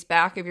behind somebody's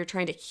back if you're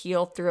trying to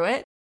heal through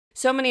it.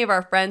 So many of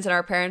our friends and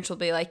our parents will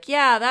be like,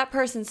 yeah, that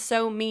person's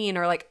so mean,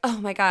 or like, oh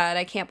my God,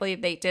 I can't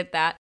believe they did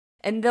that.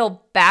 And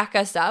they'll back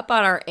us up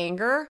on our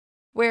anger,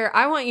 where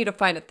I want you to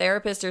find a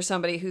therapist or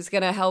somebody who's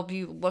going to help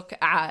you look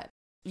at,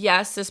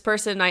 yes, this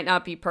person might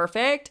not be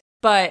perfect,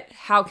 but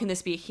how can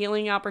this be a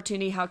healing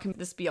opportunity? How can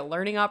this be a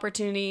learning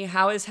opportunity?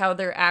 How is how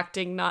they're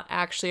acting not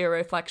actually a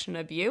reflection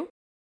of you?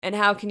 And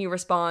how can you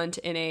respond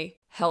in a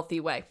healthy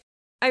way?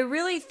 I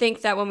really think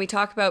that when we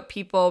talk about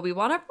people, we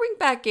want to bring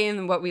back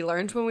in what we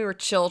learned when we were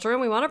children.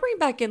 We want to bring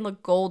back in the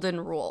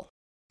golden rule.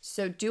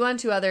 So do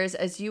unto others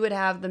as you would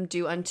have them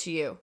do unto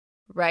you,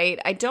 right?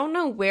 I don't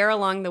know where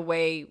along the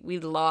way we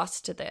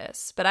lost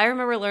this, but I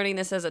remember learning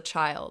this as a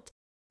child.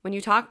 When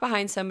you talk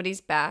behind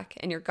somebody's back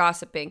and you're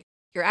gossiping,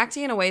 you're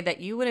acting in a way that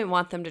you wouldn't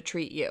want them to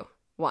treat you.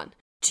 1.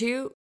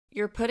 2,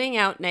 you're putting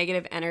out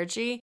negative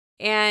energy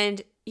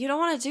and you don't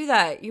want to do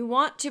that. You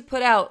want to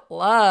put out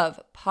love,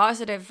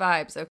 positive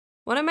vibes. So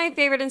one of my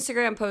favorite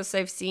Instagram posts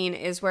I've seen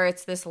is where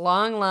it's this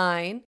long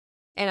line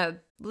and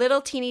a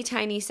little teeny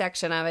tiny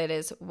section of it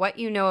is what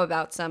you know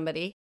about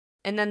somebody.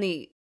 And then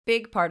the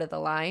big part of the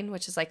line,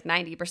 which is like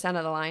 90%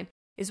 of the line,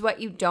 is what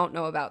you don't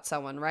know about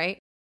someone, right?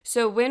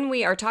 So when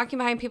we are talking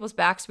behind people's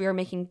backs, we are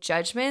making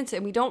judgments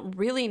and we don't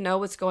really know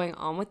what's going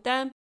on with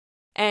them.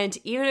 And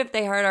even if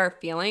they hurt our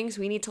feelings,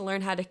 we need to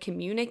learn how to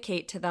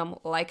communicate to them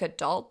like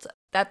adults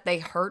that they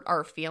hurt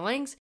our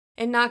feelings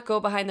and not go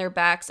behind their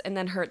backs and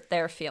then hurt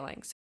their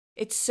feelings.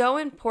 It's so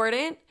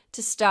important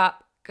to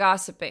stop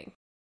gossiping.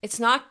 It's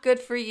not good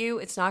for you.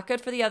 It's not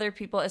good for the other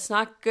people. It's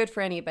not good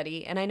for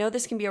anybody. And I know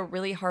this can be a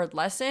really hard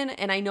lesson,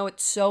 and I know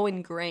it's so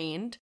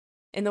ingrained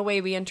in the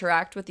way we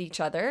interact with each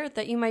other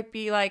that you might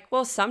be like,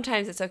 well,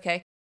 sometimes it's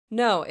okay.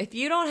 No, if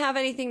you don't have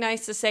anything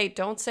nice to say,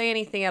 don't say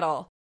anything at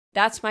all.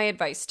 That's my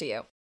advice to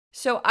you.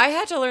 So I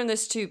had to learn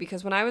this too,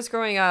 because when I was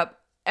growing up,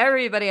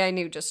 everybody I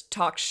knew just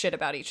talked shit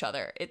about each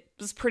other. It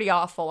was pretty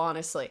awful,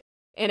 honestly.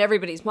 And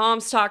everybody's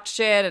moms talked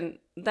shit. And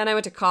then I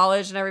went to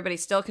college and everybody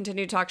still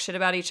continued to talk shit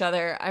about each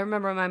other. I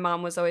remember my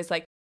mom was always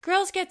like,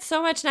 girls get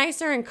so much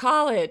nicer in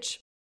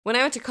college. When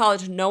I went to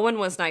college, no one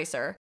was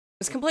nicer.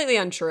 It was completely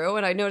untrue,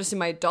 and I noticed in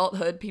my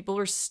adulthood, people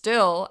were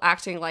still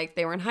acting like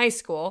they were in high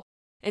school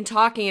and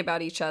talking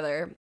about each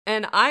other.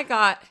 And I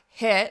got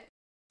hit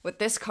with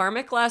this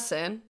karmic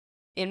lesson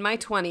in my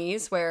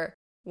 20s where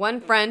one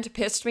friend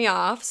pissed me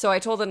off, so I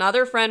told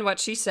another friend what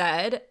she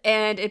said,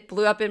 and it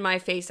blew up in my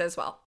face as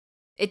well.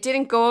 It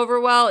didn't go over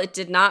well. It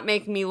did not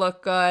make me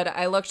look good.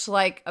 I looked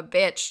like a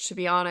bitch, to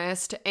be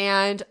honest,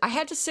 and I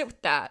had to sit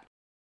with that.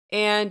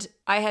 And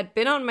I had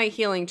been on my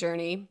healing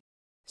journey,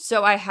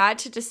 so I had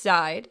to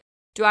decide,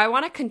 do I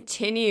want to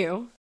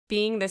continue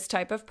being this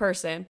type of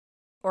person,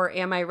 or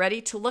am I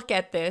ready to look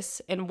at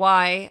this and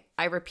why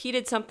I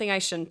repeated something I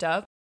shouldn't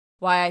have,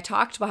 why I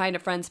talked behind a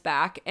friend's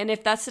back, and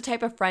if that's the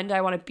type of friend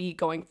I want to be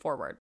going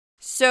forward?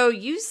 So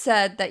you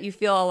said that you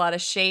feel a lot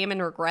of shame and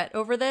regret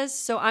over this,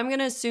 so I'm going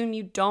to assume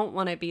you don't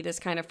want to be this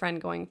kind of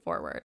friend going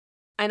forward.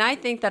 And I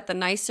think that the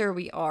nicer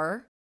we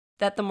are,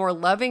 that the more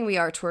loving we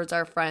are towards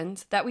our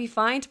friends, that we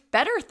find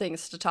better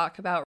things to talk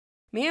about.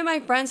 Me and my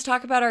friends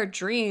talk about our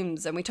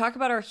dreams and we talk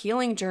about our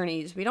healing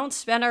journeys. We don't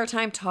spend our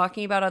time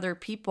talking about other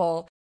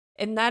people.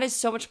 And that is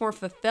so much more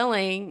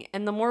fulfilling.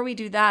 And the more we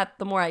do that,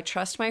 the more I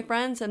trust my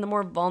friends and the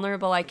more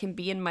vulnerable I can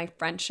be in my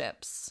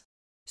friendships.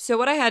 So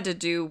what I had to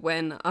do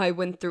when I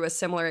went through a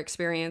similar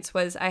experience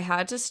was I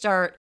had to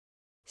start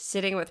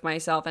sitting with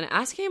myself and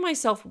asking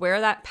myself where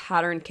that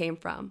pattern came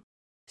from.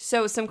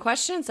 So some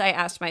questions I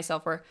asked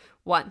myself were,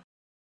 1,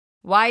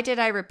 why did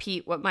I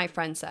repeat what my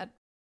friend said?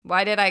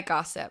 Why did I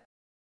gossip?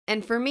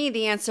 And for me,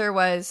 the answer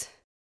was,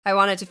 I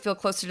wanted to feel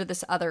closer to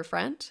this other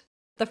friend.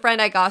 The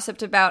friend I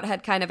gossiped about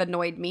had kind of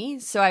annoyed me,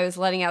 so I was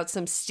letting out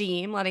some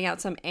steam, letting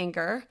out some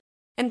anger.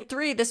 And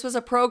 3, this was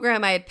a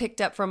program I had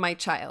picked up from my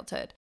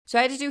childhood. So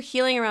I had to do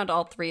healing around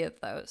all 3 of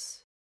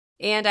those.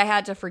 And I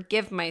had to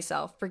forgive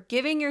myself.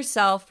 Forgiving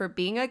yourself for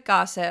being a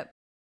gossip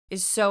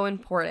is so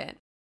important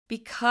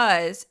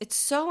because it's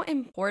so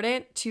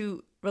important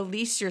to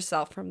release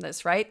yourself from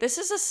this, right? This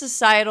is a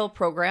societal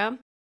program.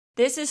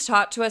 This is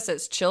taught to us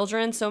as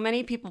children. So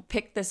many people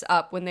pick this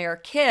up when they are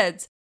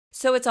kids.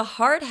 So it's a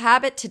hard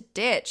habit to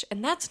ditch,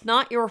 and that's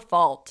not your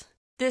fault.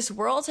 This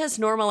world has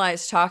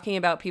normalized talking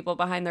about people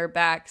behind their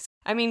backs.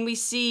 I mean, we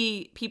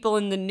see people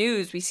in the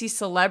news, we see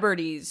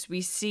celebrities,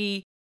 we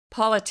see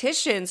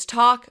politicians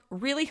talk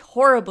really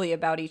horribly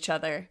about each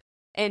other.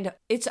 And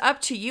it's up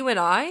to you and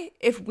I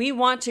if we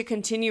want to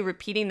continue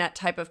repeating that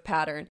type of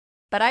pattern.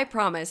 But I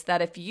promise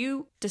that if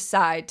you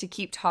decide to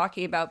keep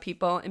talking about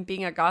people and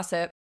being a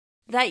gossip,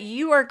 that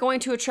you are going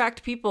to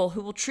attract people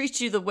who will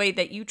treat you the way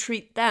that you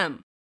treat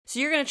them. So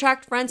you're going to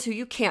attract friends who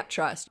you can't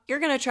trust. You're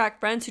going to attract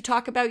friends who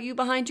talk about you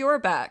behind your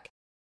back.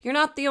 You're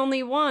not the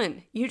only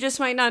one. You just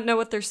might not know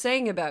what they're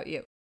saying about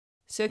you.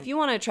 So if you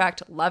want to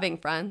attract loving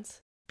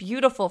friends,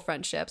 beautiful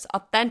friendships,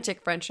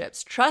 authentic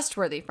friendships,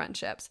 trustworthy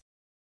friendships,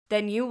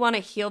 then you want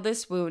to heal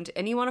this wound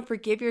and you want to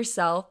forgive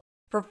yourself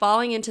for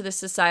falling into the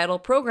societal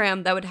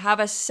program that would have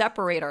us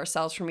separate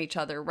ourselves from each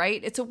other,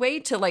 right? It's a way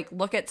to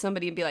look at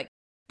somebody and be like,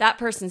 that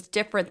person's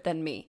different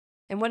than me.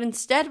 And what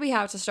instead we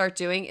have to start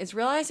doing is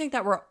realizing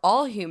that we're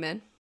all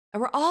human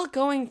and we're all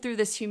going through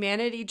this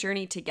humanity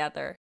journey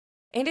together.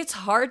 And it's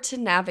hard to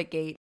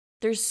navigate.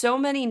 There's so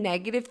many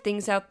negative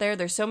things out there.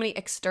 There's so many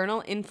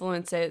external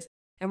influences.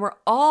 And we're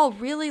all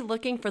really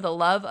looking for the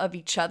love of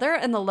each other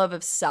and the love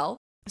of self.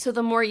 So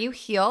the more you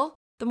heal,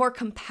 the more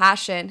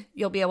compassion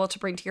you'll be able to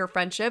bring to your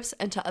friendships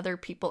and to other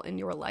people in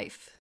your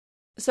life.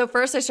 So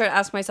first I started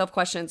asking myself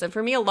questions, and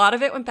for me, a lot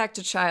of it went back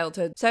to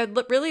childhood. So I'd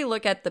really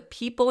look at the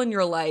people in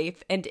your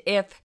life, and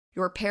if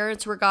your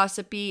parents were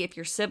gossipy, if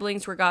your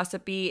siblings were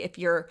gossipy, if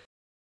your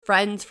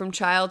friends from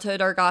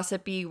childhood are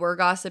gossipy, were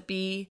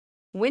gossipy.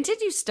 When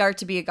did you start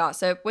to be a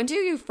gossip? When do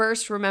you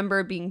first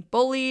remember being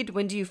bullied?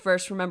 When do you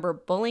first remember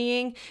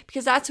bullying?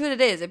 Because that's what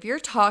it is. If you're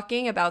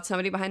talking about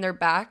somebody behind their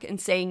back and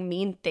saying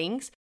mean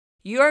things,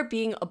 you are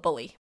being a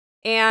bully.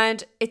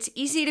 And it's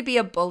easy to be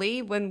a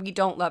bully when we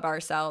don't love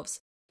ourselves.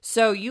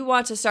 So you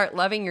want to start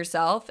loving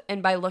yourself,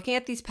 and by looking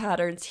at these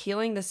patterns,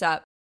 healing this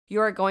up,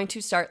 you are going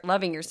to start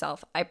loving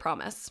yourself, I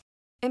promise.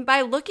 And by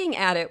looking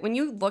at it, when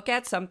you look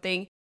at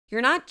something, you're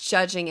not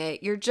judging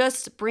it, you're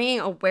just bringing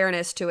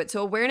awareness to it.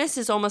 So awareness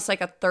is almost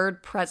like a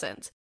third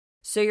presence.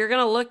 So you're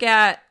going to look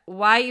at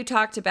why you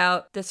talked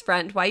about this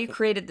friend, why you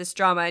created this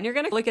drama, and you're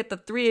going to look at the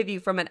 3 of you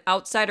from an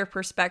outsider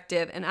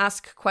perspective and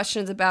ask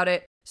questions about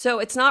it. So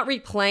it's not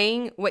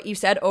replaying what you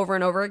said over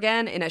and over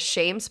again in a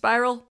shame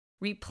spiral.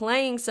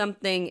 Replaying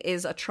something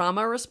is a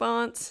trauma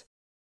response.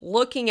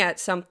 Looking at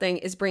something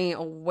is bringing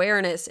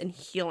awareness and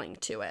healing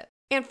to it.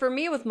 And for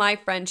me, with my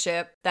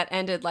friendship that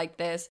ended like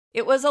this,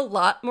 it was a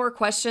lot more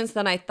questions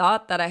than I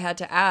thought that I had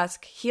to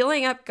ask.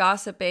 Healing up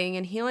gossiping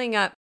and healing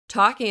up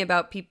talking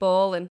about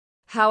people and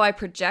how I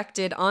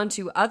projected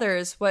onto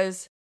others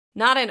was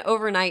not an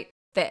overnight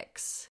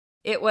fix.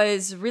 It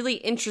was really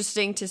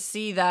interesting to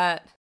see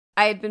that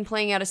I had been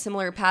playing out a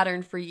similar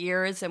pattern for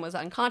years and was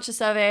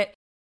unconscious of it.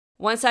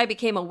 Once I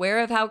became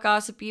aware of how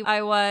gossipy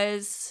I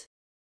was,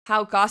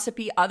 how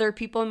gossipy other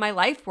people in my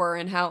life were,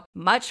 and how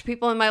much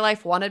people in my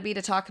life wanted me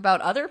to talk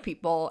about other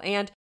people.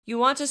 And you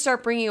want to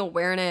start bringing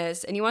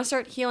awareness and you want to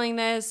start healing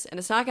this, and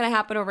it's not going to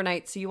happen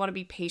overnight, so you want to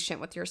be patient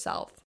with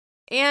yourself.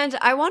 And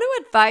I want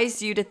to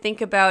advise you to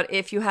think about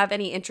if you have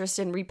any interest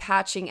in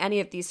repatching any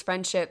of these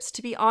friendships.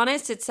 To be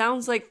honest, it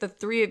sounds like the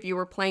 3 of you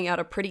were playing out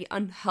a pretty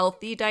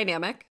unhealthy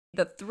dynamic.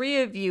 The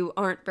 3 of you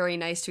aren't very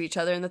nice to each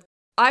other, and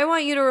I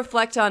want you to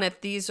reflect on if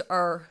these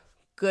are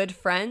good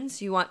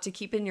friends you want to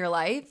keep in your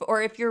life,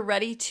 or if you're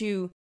ready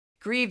to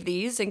grieve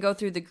these and go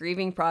through the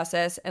grieving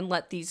process and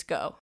let these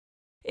go.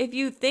 If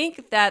you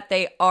think that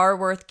they are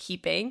worth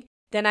keeping,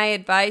 then I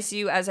advise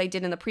you, as I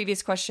did in the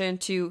previous question,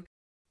 to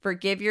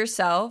forgive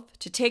yourself,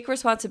 to take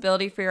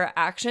responsibility for your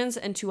actions,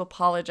 and to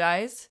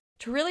apologize.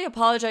 To really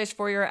apologize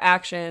for your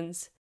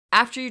actions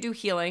after you do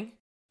healing.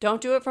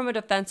 Don't do it from a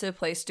defensive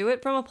place. Do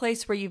it from a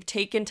place where you've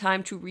taken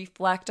time to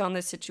reflect on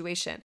this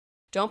situation.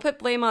 Don't put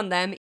blame on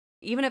them,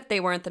 even if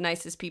they weren't the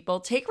nicest people.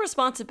 Take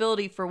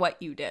responsibility for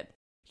what you did.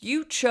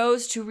 You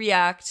chose to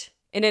react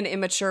in an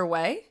immature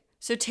way,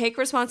 so take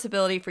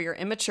responsibility for your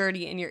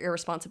immaturity and your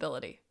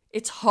irresponsibility.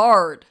 It's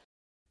hard,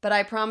 but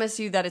I promise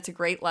you that it's a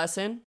great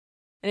lesson.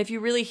 And if you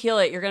really heal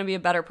it, you're going to be a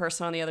better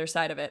person on the other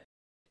side of it.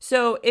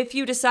 So if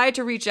you decide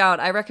to reach out,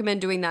 I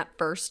recommend doing that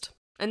first.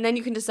 And then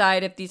you can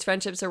decide if these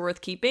friendships are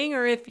worth keeping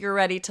or if you're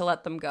ready to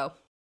let them go.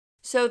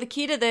 So the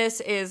key to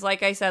this is,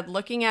 like I said,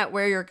 looking at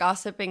where your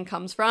gossiping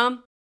comes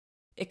from.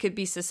 It could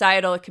be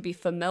societal, it could be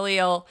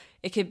familial,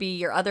 it could be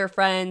your other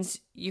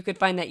friends. You could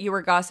find that you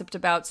were gossiped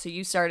about, so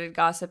you started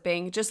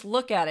gossiping. Just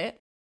look at it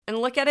and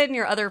look at it in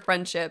your other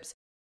friendships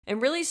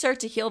and really start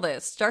to heal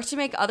this. Start to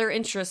make other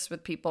interests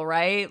with people,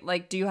 right?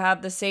 Like, do you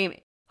have the same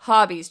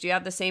hobbies? Do you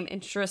have the same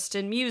interest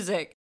in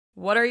music?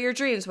 What are your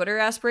dreams? What are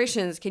your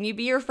aspirations? Can you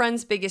be your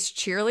friend's biggest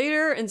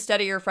cheerleader instead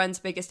of your friend's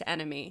biggest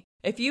enemy?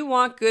 If you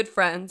want good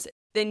friends,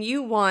 then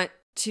you want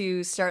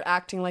to start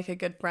acting like a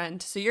good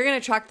friend. So you're going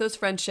to attract those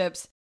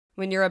friendships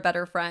when you're a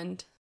better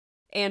friend.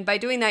 And by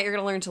doing that, you're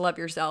going to learn to love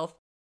yourself,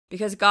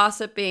 because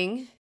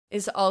gossiping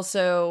is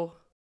also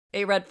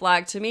a red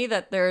flag to me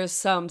that there's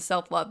some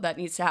self-love that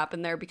needs to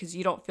happen there because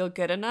you don't feel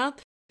good enough.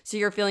 So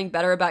you're feeling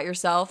better about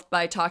yourself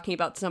by talking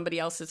about somebody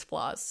else's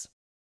flaws.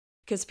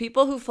 Because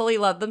people who fully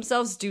love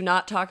themselves do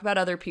not talk about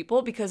other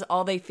people because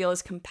all they feel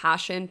is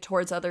compassion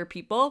towards other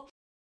people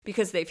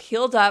because they've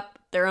healed up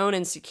their own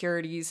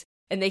insecurities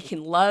and they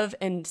can love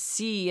and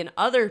see in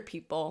other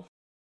people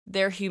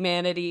their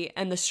humanity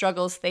and the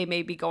struggles they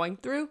may be going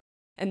through,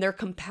 and they're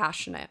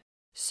compassionate.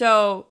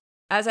 So,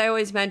 as I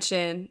always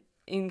mention,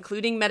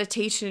 including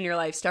meditation in your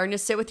life, starting to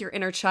sit with your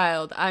inner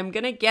child. I'm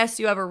going to guess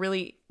you have a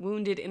really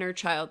wounded inner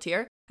child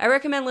here. I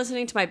recommend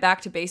listening to my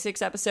Back to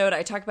Basics episode.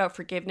 I talk about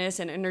forgiveness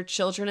and inner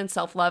children and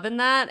self-love in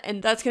that,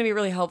 and that's going to be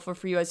really helpful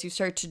for you as you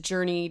start to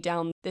journey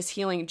down this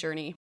healing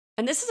journey.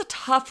 And this is a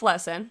tough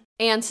lesson,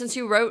 and since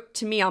you wrote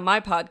to me on my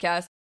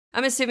podcast,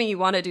 I'm assuming you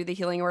want to do the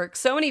healing work.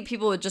 So many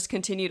people would just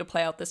continue to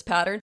play out this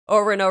pattern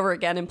over and over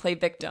again and play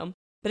victim.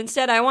 But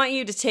instead, I want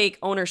you to take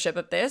ownership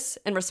of this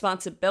and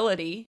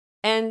responsibility,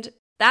 and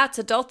that's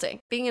adulting.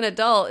 Being an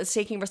adult is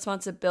taking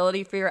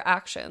responsibility for your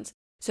actions.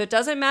 So it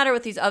doesn't matter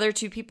what these other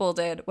two people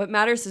did. What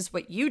matters is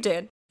what you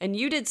did, and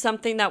you did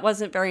something that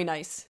wasn't very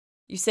nice.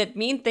 You said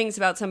mean things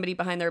about somebody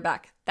behind their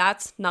back.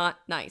 That's not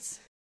nice.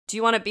 Do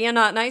you want to be a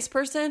not nice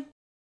person?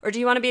 Or do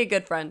you want to be a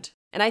good friend?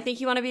 And I think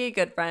you want to be a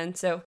good friend,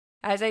 so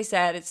as I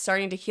said, it's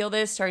starting to heal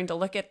this, starting to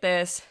look at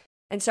this,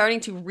 and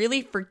starting to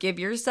really forgive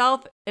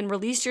yourself and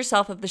release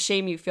yourself of the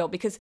shame you feel.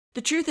 Because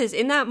the truth is,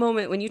 in that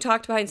moment when you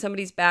talked behind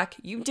somebody's back,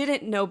 you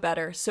didn't know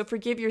better. So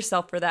forgive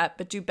yourself for that,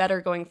 but do better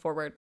going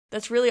forward.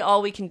 That's really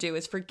all we can do,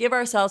 is forgive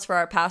ourselves for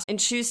our past and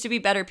choose to be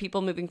better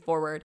people moving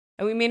forward.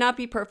 And we may not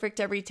be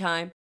perfect every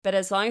time, but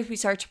as long as we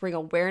start to bring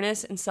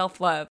awareness and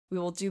self-love, we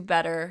will do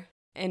better.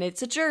 And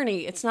it's a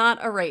journey. It's not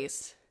a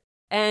race.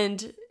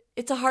 And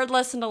it's a hard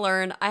lesson to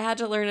learn. I had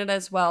to learn it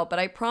as well, but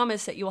I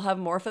promise that you will have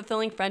more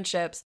fulfilling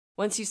friendships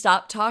once you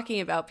stop talking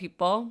about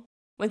people,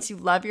 once you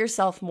love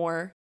yourself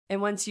more,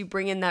 and once you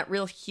bring in that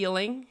real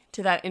healing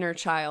to that inner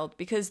child.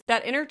 Because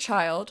that inner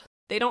child,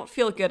 they don't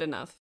feel good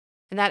enough.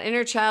 And that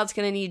inner child's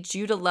going to need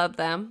you to love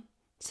them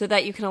so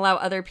that you can allow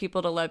other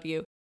people to love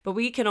you. But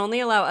we can only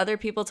allow other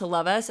people to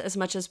love us as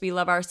much as we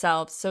love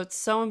ourselves. So it's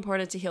so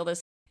important to heal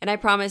this. And I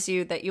promise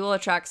you that you will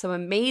attract some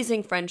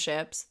amazing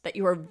friendships that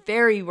you are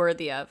very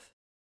worthy of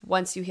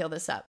once you heal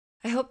this up.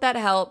 I hope that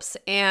helps.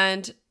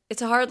 And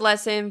it's a hard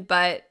lesson,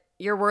 but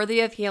you're worthy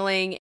of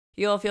healing.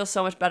 You'll feel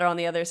so much better on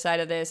the other side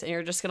of this, and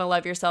you're just going to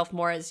love yourself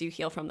more as you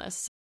heal from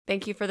this.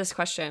 Thank you for this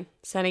question.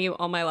 Sending you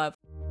all my love.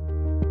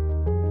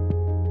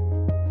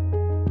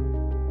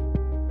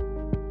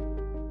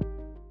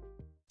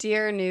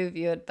 Dear New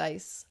View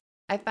Advice,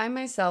 I find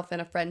myself in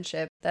a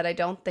friendship that I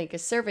don't think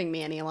is serving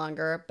me any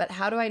longer, but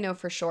how do I know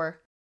for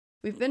sure?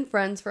 We've been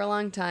friends for a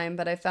long time,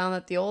 but I found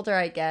that the older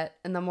I get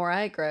and the more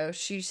I grow,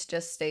 she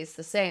just stays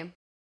the same.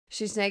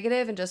 She's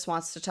negative and just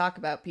wants to talk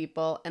about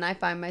people, and I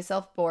find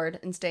myself bored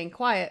and staying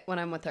quiet when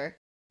I'm with her.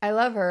 I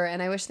love her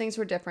and I wish things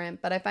were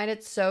different, but I find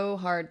it so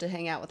hard to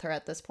hang out with her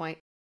at this point.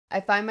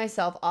 I find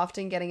myself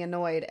often getting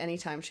annoyed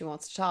anytime she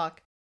wants to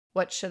talk.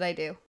 What should I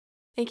do?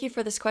 Thank you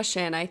for this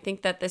question. I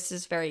think that this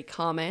is very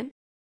common,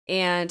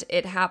 and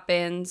it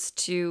happens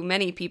to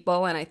many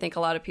people, and I think a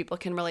lot of people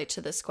can relate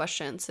to this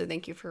question, so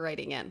thank you for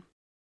writing in.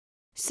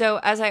 So,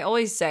 as I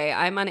always say,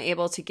 I'm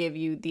unable to give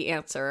you the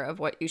answer of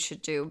what you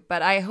should do,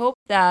 but I hope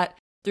that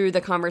through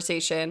the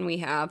conversation we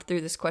have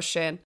through this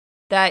question,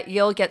 that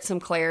you'll get some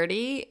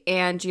clarity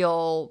and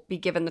you'll be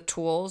given the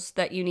tools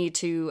that you need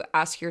to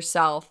ask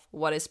yourself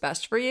what is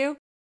best for you.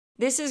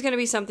 This is going to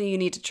be something you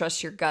need to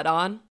trust your gut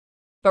on,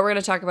 but we're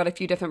going to talk about a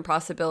few different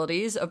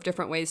possibilities of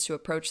different ways to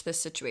approach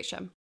this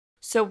situation.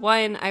 So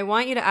one, I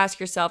want you to ask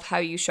yourself how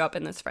you show up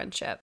in this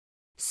friendship.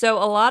 So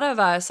a lot of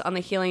us on the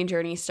healing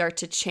journey start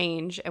to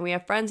change, and we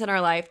have friends in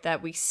our life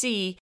that we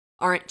see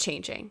aren't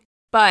changing.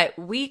 But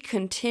we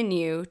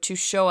continue to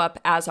show up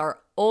as our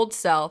old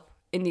self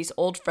in these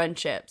old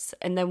friendships,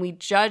 and then we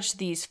judge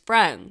these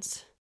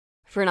friends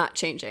for not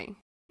changing.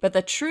 But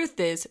the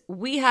truth is,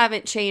 we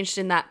haven't changed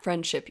in that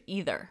friendship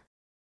either.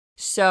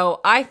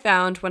 So I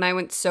found when I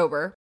went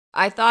sober,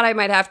 I thought I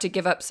might have to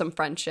give up some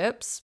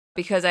friendships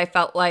because I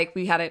felt like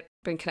we hadn't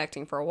been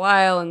connecting for a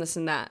while and this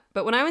and that.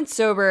 But when I went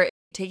sober,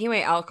 taking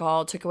away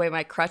alcohol took away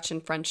my crutch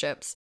in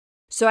friendships.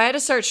 So I had to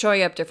start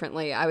showing up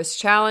differently. I was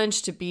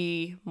challenged to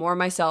be more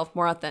myself,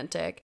 more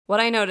authentic. What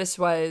I noticed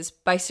was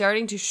by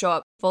starting to show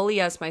up fully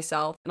as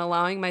myself and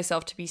allowing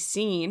myself to be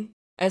seen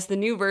as the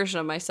new version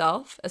of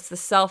myself, as the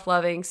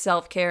self-loving,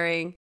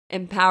 self-caring,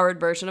 empowered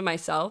version of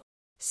myself,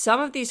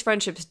 some of these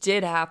friendships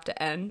did have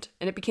to end,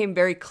 and it became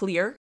very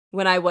clear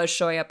when I was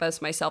showing up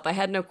as myself. I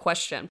had no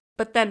question.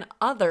 But then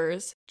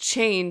others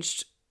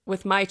changed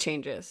with my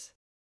changes.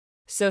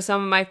 So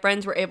some of my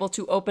friends were able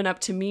to open up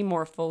to me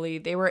more fully.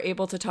 They were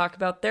able to talk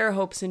about their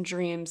hopes and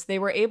dreams. They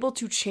were able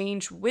to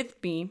change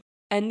with me.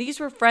 And these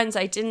were friends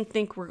I didn't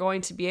think were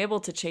going to be able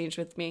to change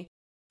with me,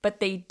 but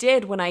they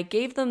did when I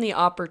gave them the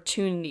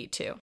opportunity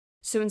to.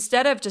 So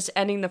instead of just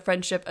ending the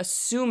friendship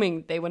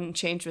assuming they wouldn't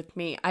change with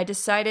me, I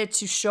decided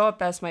to show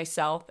up as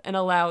myself and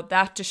allow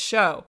that to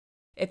show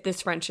if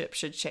this friendship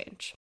should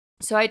change.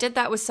 So I did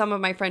that with some of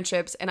my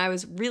friendships, and I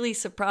was really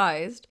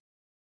surprised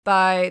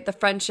by the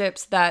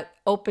friendships that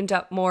opened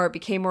up more,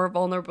 became more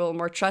vulnerable,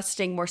 more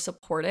trusting, more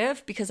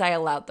supportive because I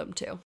allowed them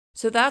to.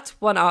 So that's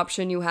one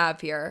option you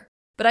have here.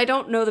 But I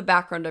don't know the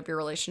background of your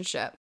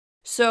relationship.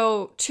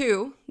 So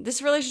 2,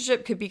 this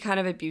relationship could be kind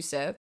of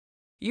abusive.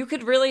 You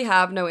could really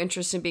have no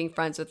interest in being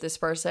friends with this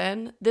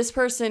person. This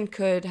person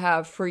could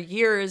have for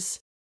years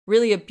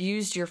really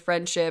abused your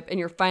friendship and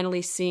you're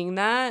finally seeing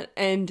that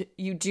and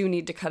you do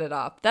need to cut it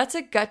off. That's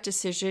a gut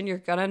decision. You're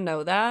going to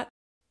know that.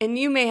 And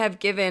you may have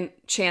given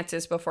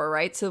chances before,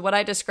 right? So what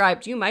I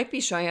described, you might be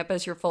showing up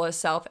as your fullest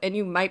self and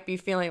you might be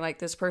feeling like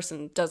this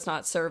person does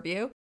not serve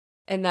you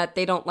and that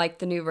they don't like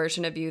the new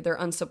version of you. They're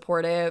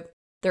unsupportive.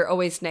 They're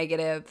always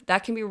negative.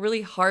 That can be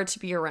really hard to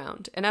be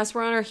around. And as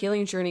we're on our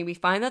healing journey, we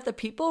find that the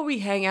people we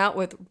hang out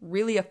with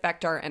really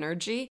affect our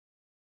energy.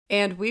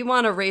 And we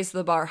want to raise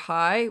the bar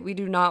high. We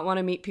do not want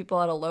to meet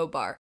people at a low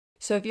bar.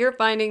 So if you're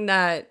finding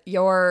that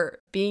you're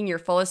being your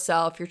fullest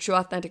self, your true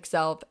authentic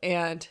self,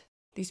 and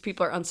these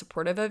people are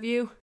unsupportive of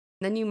you,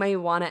 then you might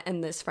want to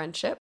end this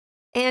friendship.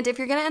 And if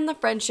you're going to end the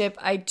friendship,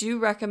 I do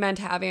recommend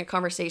having a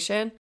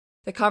conversation.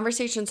 The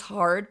conversation's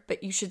hard,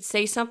 but you should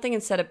say something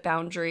and set a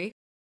boundary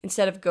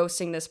instead of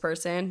ghosting this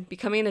person.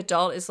 Becoming an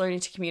adult is learning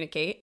to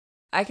communicate.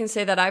 I can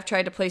say that I've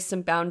tried to place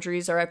some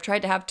boundaries or I've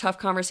tried to have tough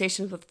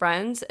conversations with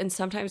friends, and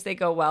sometimes they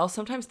go well,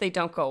 sometimes they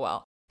don't go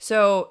well.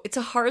 So it's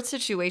a hard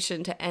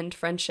situation to end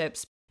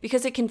friendships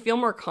because it can feel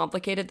more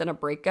complicated than a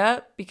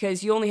breakup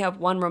because you only have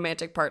one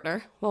romantic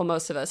partner. Well,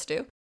 most of us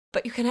do.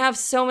 But you can have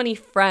so many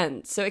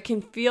friends. So it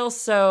can feel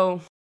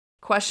so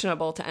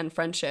questionable to end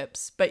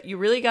friendships. But you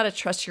really got to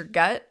trust your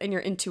gut and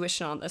your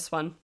intuition on this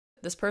one.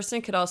 This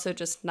person could also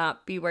just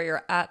not be where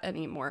you're at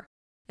anymore.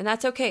 And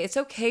that's okay. It's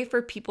okay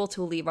for people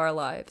to leave our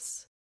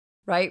lives,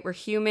 right? We're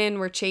human,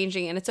 we're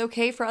changing, and it's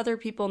okay for other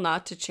people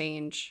not to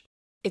change.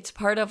 It's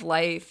part of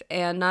life,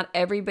 and not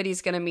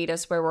everybody's going to meet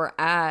us where we're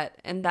at,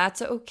 and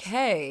that's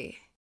okay.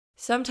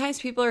 Sometimes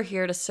people are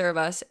here to serve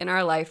us in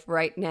our life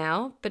right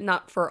now, but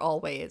not for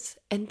always,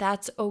 and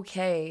that's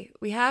okay.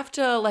 We have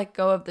to let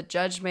go of the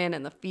judgment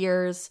and the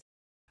fears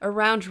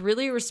around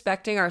really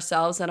respecting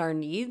ourselves and our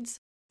needs.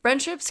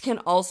 Friendships can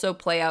also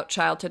play out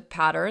childhood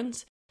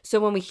patterns. So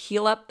when we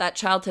heal up that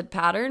childhood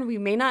pattern, we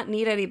may not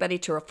need anybody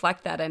to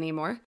reflect that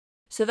anymore.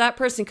 So that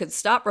person could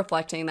stop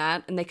reflecting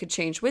that and they could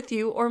change with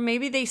you, or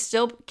maybe they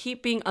still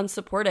keep being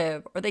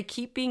unsupportive, or they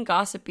keep being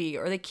gossipy,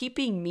 or they keep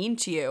being mean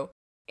to you.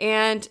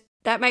 And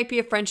that might be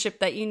a friendship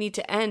that you need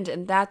to end,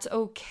 and that's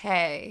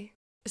okay.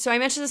 So I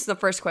mentioned this in the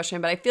first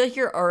question, but I feel like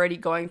you're already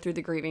going through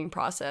the grieving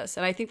process.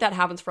 And I think that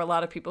happens for a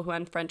lot of people who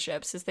end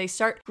friendships, is they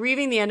start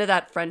grieving the end of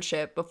that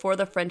friendship before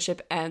the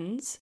friendship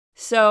ends.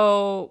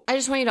 So I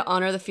just want you to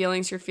honor the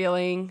feelings you're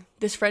feeling.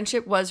 This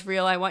friendship was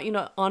real. I want you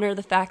to honor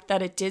the fact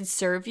that it did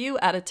serve you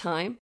at a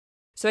time.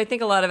 So I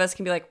think a lot of us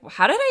can be like, well,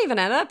 how did I even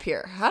end up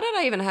here? How did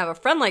I even have a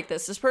friend like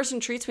this? This person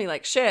treats me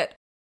like shit.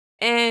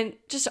 And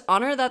just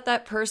honor that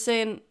that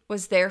person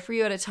was there for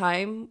you at a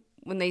time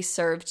when they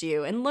served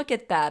you, and look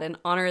at that and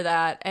honor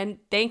that and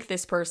thank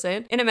this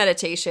person in a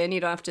meditation. You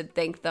don't have to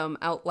thank them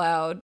out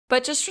loud,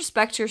 but just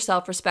respect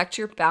yourself, respect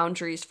your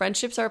boundaries.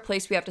 Friendships are a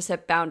place we have to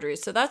set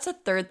boundaries. So that's a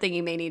third thing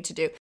you may need to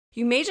do.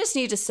 You may just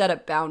need to set a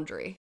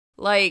boundary.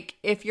 Like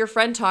if your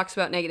friend talks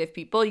about negative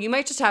people, you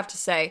might just have to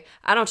say,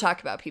 I don't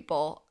talk about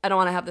people. I don't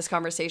want to have this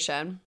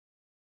conversation.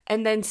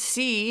 And then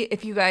see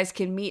if you guys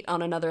can meet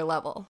on another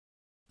level.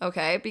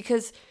 Okay?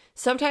 Because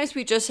sometimes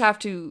we just have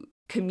to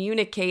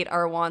communicate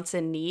our wants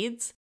and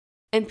needs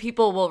and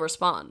people will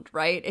respond,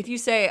 right? If you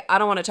say, I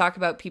don't want to talk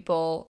about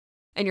people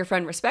and your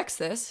friend respects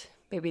this,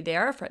 maybe they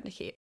are a friend to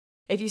keep.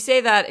 If you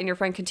say that and your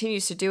friend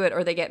continues to do it,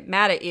 or they get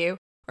mad at you,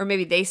 or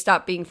maybe they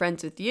stop being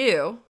friends with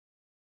you,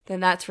 then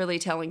that's really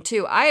telling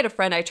too. I had a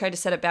friend I tried to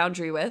set a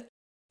boundary with,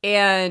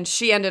 and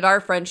she ended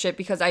our friendship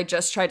because I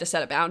just tried to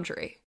set a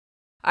boundary.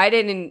 I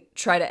didn't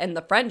try to end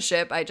the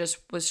friendship. I just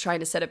was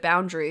trying to set a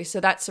boundary. So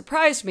that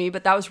surprised me,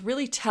 but that was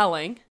really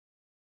telling.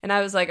 And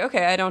I was like,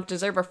 okay, I don't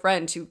deserve a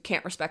friend who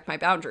can't respect my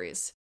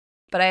boundaries.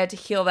 But I had to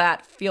heal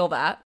that, feel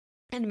that.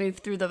 and move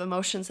through the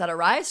emotions that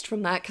arise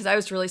from that, because I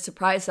was really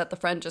surprised that the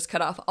friend just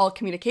cut off all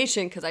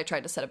communication because I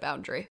tried to set a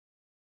boundary.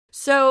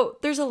 So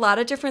there's a lot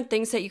of different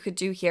things that you could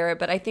do here,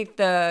 but I think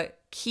the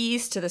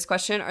keys to this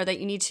question are that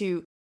you need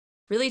to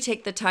really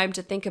take the time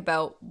to think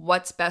about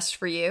what's best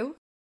for you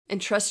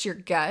and trust your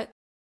gut,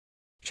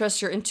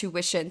 trust your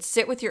intuition,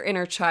 sit with your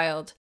inner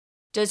child.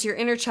 Does your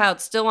inner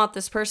child still want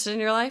this person in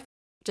your life?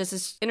 Does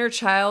this inner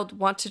child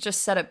want to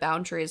just set a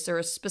boundary? Is there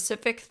a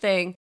specific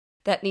thing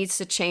that needs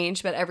to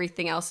change, but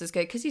everything else is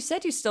good? Because you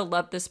said you still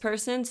love this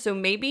person, so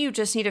maybe you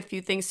just need a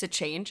few things to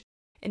change,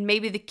 and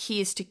maybe the key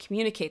is to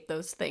communicate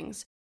those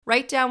things.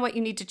 Write down what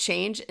you need to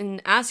change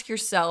and ask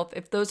yourself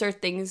if those are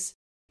things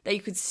that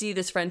you could see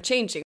this friend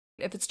changing.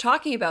 If it's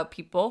talking about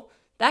people,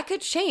 that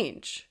could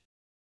change.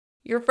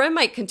 Your friend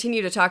might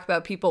continue to talk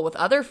about people with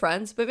other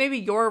friends, but maybe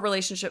your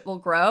relationship will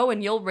grow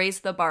and you'll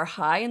raise the bar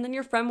high, and then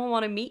your friend will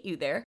want to meet you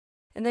there.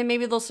 And then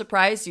maybe they'll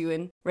surprise you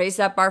and raise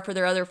that bar for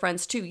their other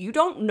friends too. You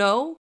don't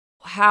know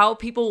how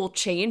people will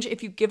change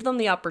if you give them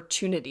the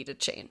opportunity to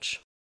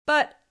change.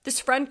 But this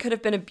friend could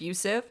have been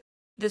abusive.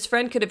 This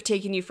friend could have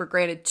taken you for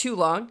granted too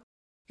long.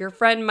 Your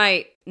friend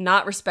might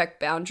not respect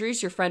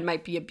boundaries. Your friend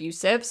might be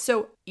abusive.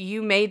 So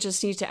you may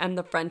just need to end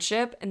the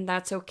friendship, and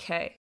that's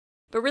okay.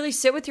 But really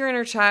sit with your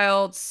inner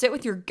child, sit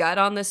with your gut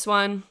on this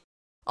one.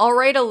 I'll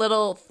write a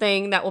little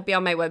thing that will be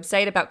on my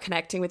website about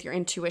connecting with your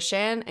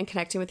intuition and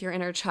connecting with your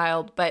inner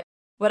child. But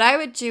what I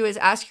would do is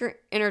ask your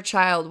inner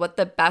child what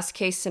the best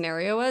case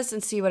scenario is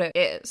and see what it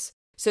is.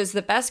 So is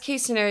the best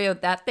case scenario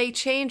that they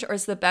change, or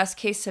is the best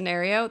case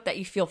scenario that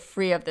you feel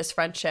free of this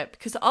friendship?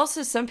 Because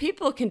also some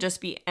people can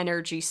just be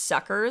energy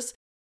suckers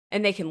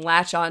and they can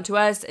latch onto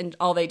us and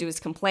all they do is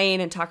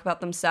complain and talk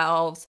about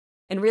themselves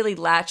and really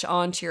latch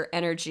onto your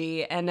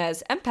energy. And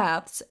as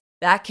empaths,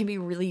 that can be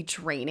really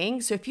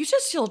draining. So if you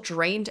just feel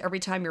drained every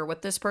time you're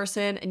with this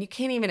person and you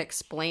can't even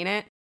explain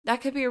it,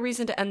 that could be a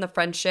reason to end the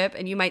friendship.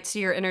 And you might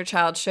see your inner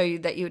child show you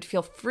that you would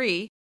feel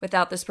free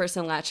without this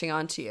person latching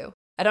onto you.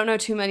 I don't know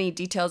too many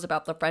details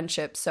about the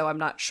friendship, so I'm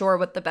not sure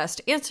what the best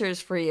answer is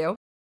for you.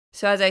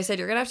 So as I said,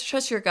 you're going to have to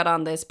trust your gut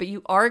on this, but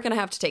you are going to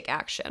have to take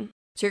action.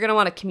 So you're going to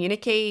want to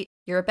communicate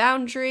your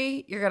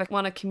boundary, you're going to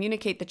want to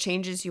communicate the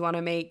changes you want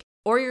to make,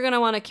 or you're going to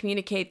want to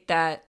communicate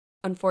that,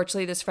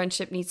 unfortunately, this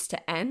friendship needs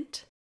to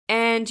end.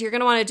 And you're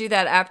going to want to do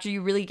that after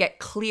you really get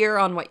clear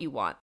on what you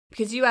want.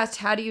 Because you asked,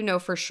 how do you know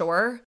for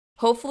sure?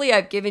 Hopefully,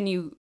 I've given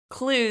you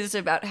clues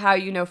about how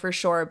you know for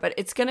sure, but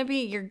it's going to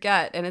be your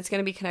gut and it's going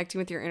to be connecting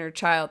with your inner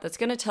child. That's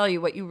going to tell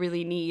you what you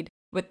really need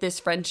with this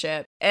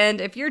friendship. And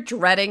if you're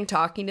dreading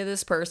talking to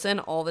this person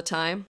all the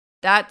time,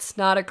 that's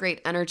not a great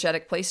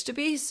energetic place to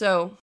be.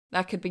 So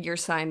that could be your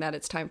sign that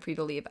it's time for you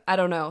to leave. I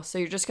don't know. So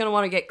you're just going to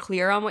want to get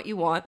clear on what you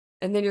want.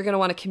 And then you're going to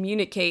want to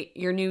communicate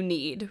your new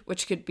need,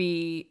 which could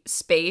be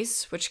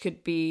space, which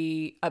could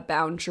be a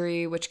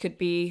boundary, which could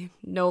be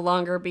no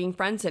longer being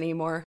friends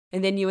anymore.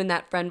 And then you and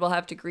that friend will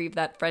have to grieve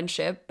that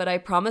friendship. But I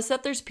promise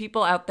that there's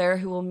people out there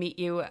who will meet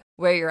you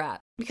where you're at.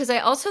 Because I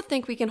also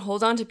think we can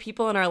hold on to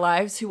people in our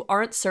lives who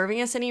aren't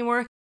serving us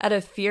anymore out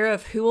of fear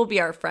of who will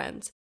be our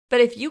friends. But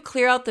if you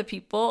clear out the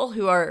people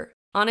who are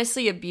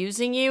honestly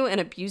abusing you and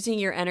abusing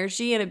your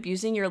energy and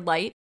abusing your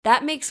light,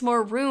 that makes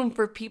more room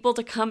for people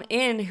to come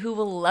in who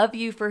will love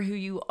you for who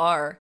you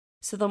are.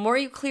 So the more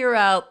you clear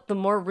out, the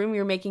more room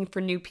you're making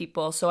for new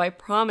people. So I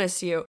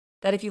promise you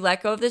that if you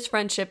let go of this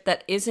friendship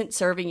that isn't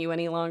serving you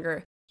any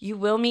longer, you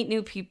will meet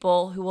new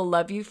people who will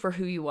love you for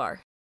who you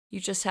are. You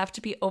just have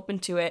to be open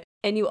to it.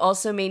 And you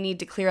also may need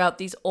to clear out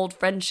these old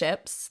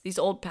friendships, these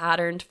old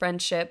patterned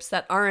friendships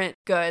that aren't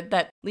good,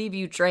 that leave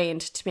you drained,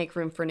 to make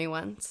room for new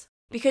ones.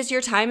 Because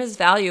your time is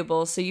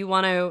valuable, so you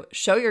want to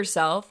show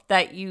yourself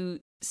that you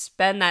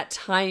spend that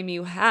time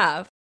you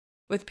have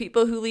with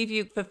people who leave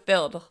you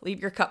fulfilled,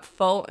 leave your cup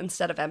full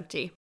instead of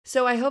empty.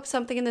 So I hope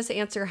something in this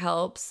answer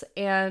helps.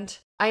 And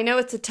I know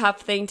it's a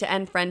tough thing to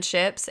end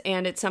friendships,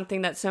 and it's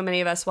something that so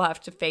many of us will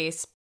have to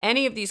face.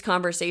 Any of these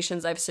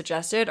conversations I've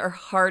suggested are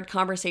hard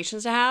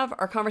conversations to have,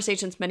 are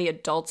conversations many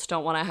adults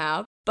don't want to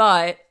have.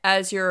 But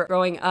as you're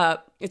growing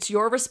up, it's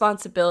your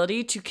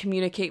responsibility to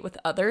communicate with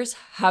others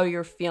how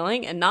you're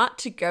feeling and not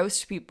to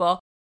ghost people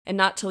and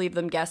not to leave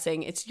them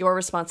guessing. It's your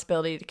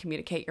responsibility to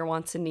communicate your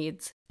wants and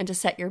needs and to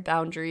set your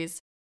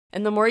boundaries.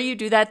 And the more you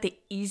do that, the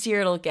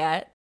easier it'll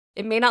get.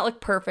 It may not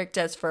look perfect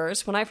at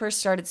first. When I first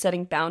started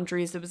setting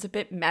boundaries, it was a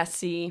bit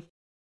messy.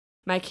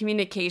 My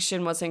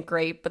communication wasn't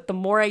great, but the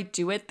more I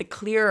do it, the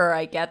clearer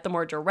I get, the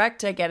more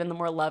direct I get, and the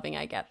more loving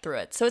I get through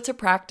it. So it's a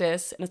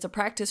practice, and it's a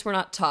practice we're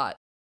not taught.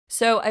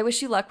 So I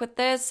wish you luck with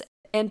this,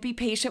 and be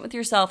patient with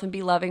yourself and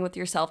be loving with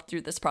yourself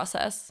through this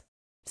process.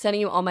 Sending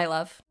you all my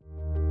love.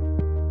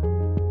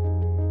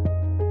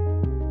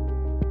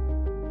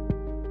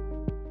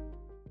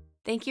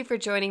 Thank you for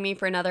joining me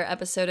for another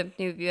episode of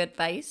New View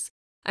Advice.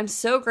 I'm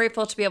so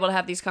grateful to be able to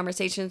have these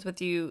conversations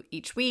with you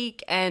each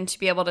week and to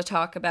be able to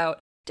talk about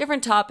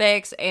different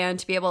topics and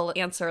to be able to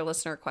answer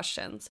listener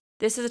questions.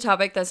 This is a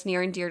topic that's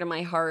near and dear to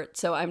my heart,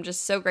 so I'm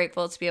just so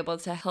grateful to be able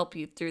to help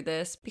you through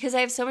this because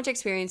I have so much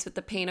experience with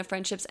the pain of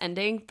friendships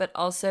ending, but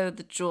also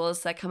the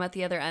jewels that come at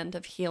the other end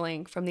of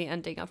healing from the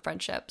ending of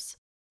friendships.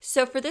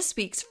 So for this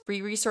week's free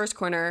resource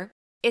corner,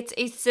 it's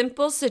a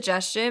simple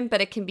suggestion,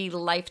 but it can be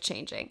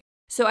life-changing.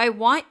 So I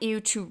want you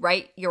to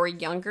write your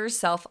younger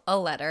self a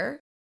letter.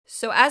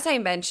 So as I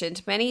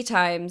mentioned many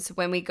times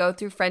when we go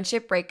through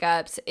friendship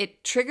breakups,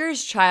 it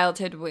triggers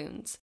childhood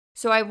wounds.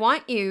 So I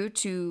want you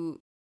to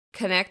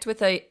connect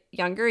with a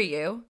younger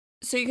you.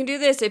 So you can do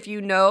this if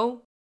you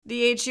know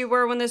the age you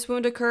were when this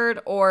wound occurred,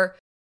 or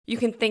you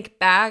can think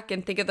back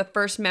and think of the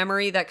first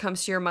memory that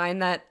comes to your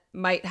mind that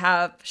might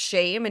have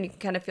shame, and you can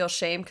kind of feel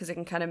shame because it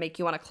can kind of make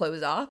you want to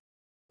close off.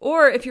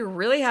 Or if you're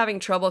really having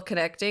trouble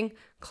connecting,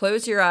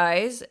 close your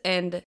eyes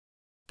and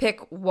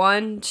pick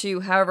 1 to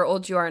however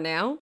old you are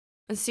now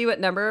and see what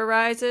number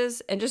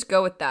arises and just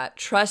go with that.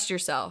 Trust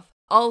yourself.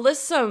 I'll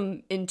list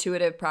some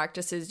intuitive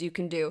practices you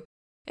can do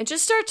and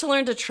just start to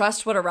learn to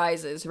trust what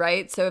arises,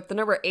 right? So if the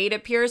number 8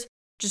 appears,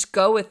 just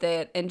go with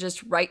it and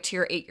just write to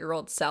your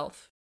 8-year-old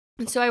self.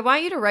 And so I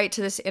want you to write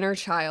to this inner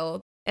child,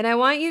 and I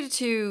want you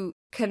to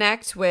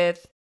connect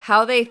with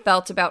how they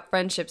felt about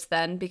friendships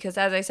then, because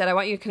as I said, I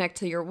want you to connect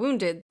to your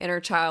wounded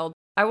inner child.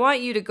 I want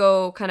you to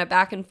go kind of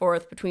back and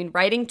forth between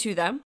writing to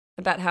them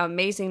about how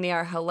amazing they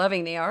are, how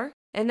loving they are,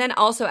 and then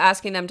also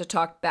asking them to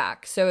talk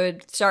back. So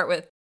it'd start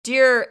with,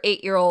 Dear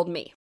 8-year-old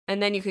me,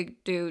 and then you could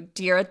do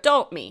Dear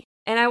adult me.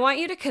 And I want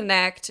you to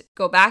connect,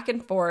 go back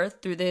and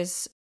forth through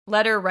this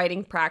letter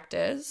writing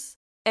practice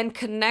and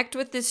connect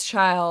with this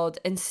child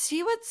and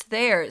see what's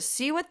there,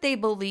 see what they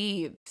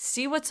believe,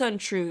 see what's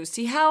untrue,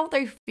 see how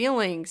they're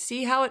feeling,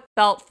 see how it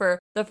felt for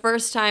the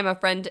first time a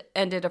friend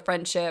ended a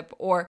friendship,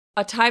 or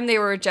a time they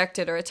were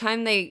rejected, or a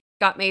time they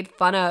got made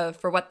fun of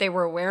for what they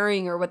were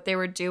wearing or what they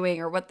were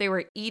doing or what they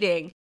were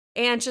eating.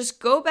 And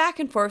just go back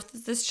and forth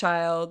with this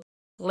child,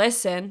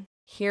 listen,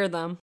 hear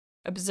them,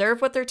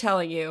 observe what they're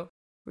telling you,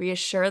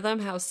 reassure them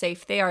how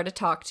safe they are to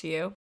talk to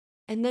you,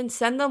 and then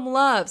send them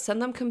love,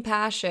 send them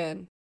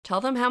compassion. Tell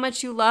them how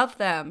much you love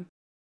them.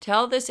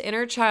 Tell this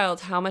inner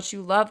child how much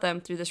you love them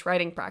through this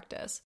writing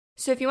practice.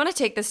 So if you want to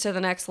take this to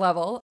the next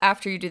level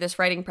after you do this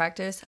writing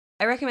practice,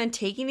 I recommend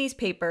taking these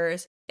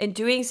papers and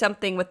doing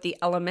something with the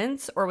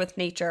elements or with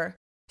nature.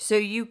 So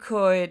you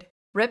could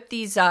rip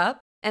these up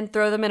and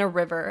throw them in a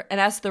river and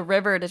ask the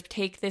river to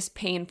take this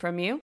pain from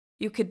you.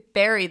 You could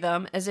bury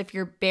them as if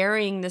you're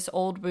burying this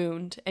old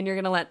wound and you're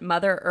going to let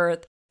Mother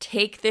Earth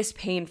take this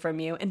pain from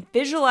you and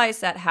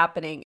visualize that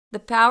happening. The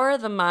power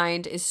of the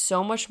mind is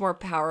so much more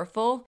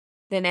powerful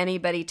than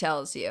anybody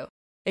tells you.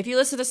 If you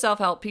listen to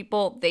self-help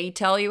people, they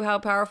tell you how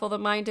powerful the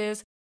mind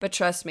is. But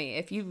trust me,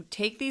 if you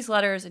take these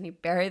letters and you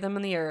bury them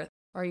in the earth,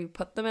 or you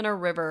put them in a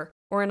river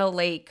or in a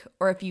lake,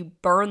 or if you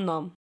burn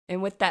them,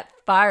 and with that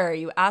fire,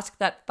 you ask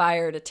that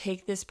fire to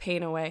take this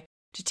pain away,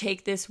 to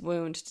take this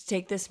wound, to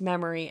take this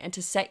memory, and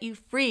to set you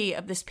free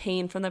of this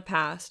pain from the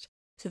past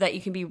so that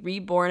you can be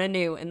reborn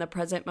anew in the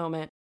present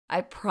moment.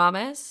 I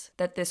promise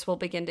that this will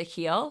begin to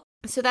heal.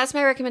 So that's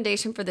my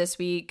recommendation for this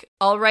week.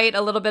 I'll write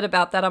a little bit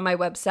about that on my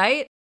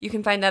website. You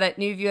can find that at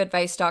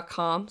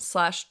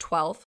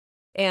newviewadvice.com/12.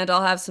 And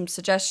I'll have some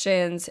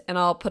suggestions and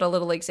I'll put a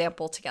little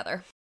example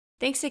together.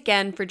 Thanks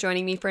again for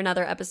joining me for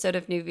another episode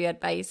of New View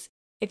Advice.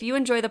 If you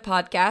enjoy the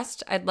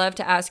podcast, I'd love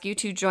to ask you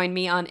to join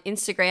me on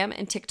Instagram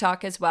and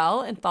TikTok as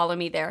well and follow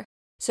me there.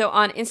 So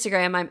on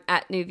Instagram, I'm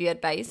at New View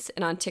Advice,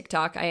 and on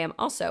TikTok, I am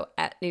also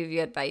at New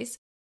View Advice.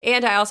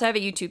 And I also have a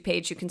YouTube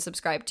page you can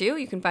subscribe to.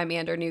 You can find me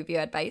under New View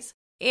Advice.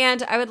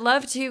 And I would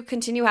love to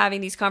continue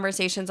having these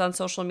conversations on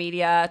social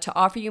media to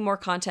offer you more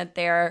content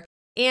there.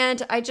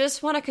 And I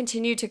just want to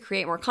continue to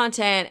create more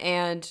content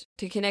and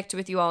to connect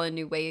with you all in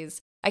new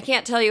ways. I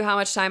can't tell you how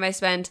much time I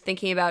spend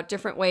thinking about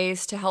different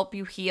ways to help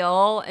you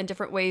heal and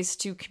different ways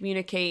to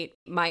communicate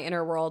my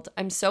inner world.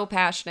 I'm so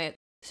passionate.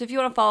 So if you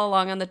want to follow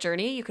along on the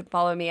journey, you can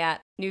follow me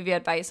at New View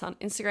Advice on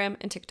Instagram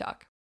and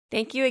TikTok.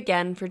 Thank you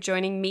again for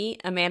joining me,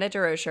 Amanda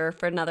DeRocher,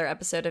 for another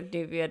episode of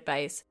New View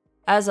Advice.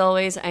 As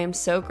always, I am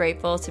so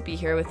grateful to be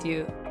here with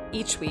you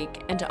each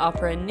week and to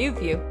offer a new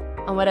view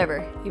on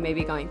whatever you may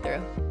be going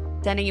through.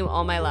 Sending you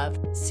all my love.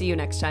 See you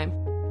next time.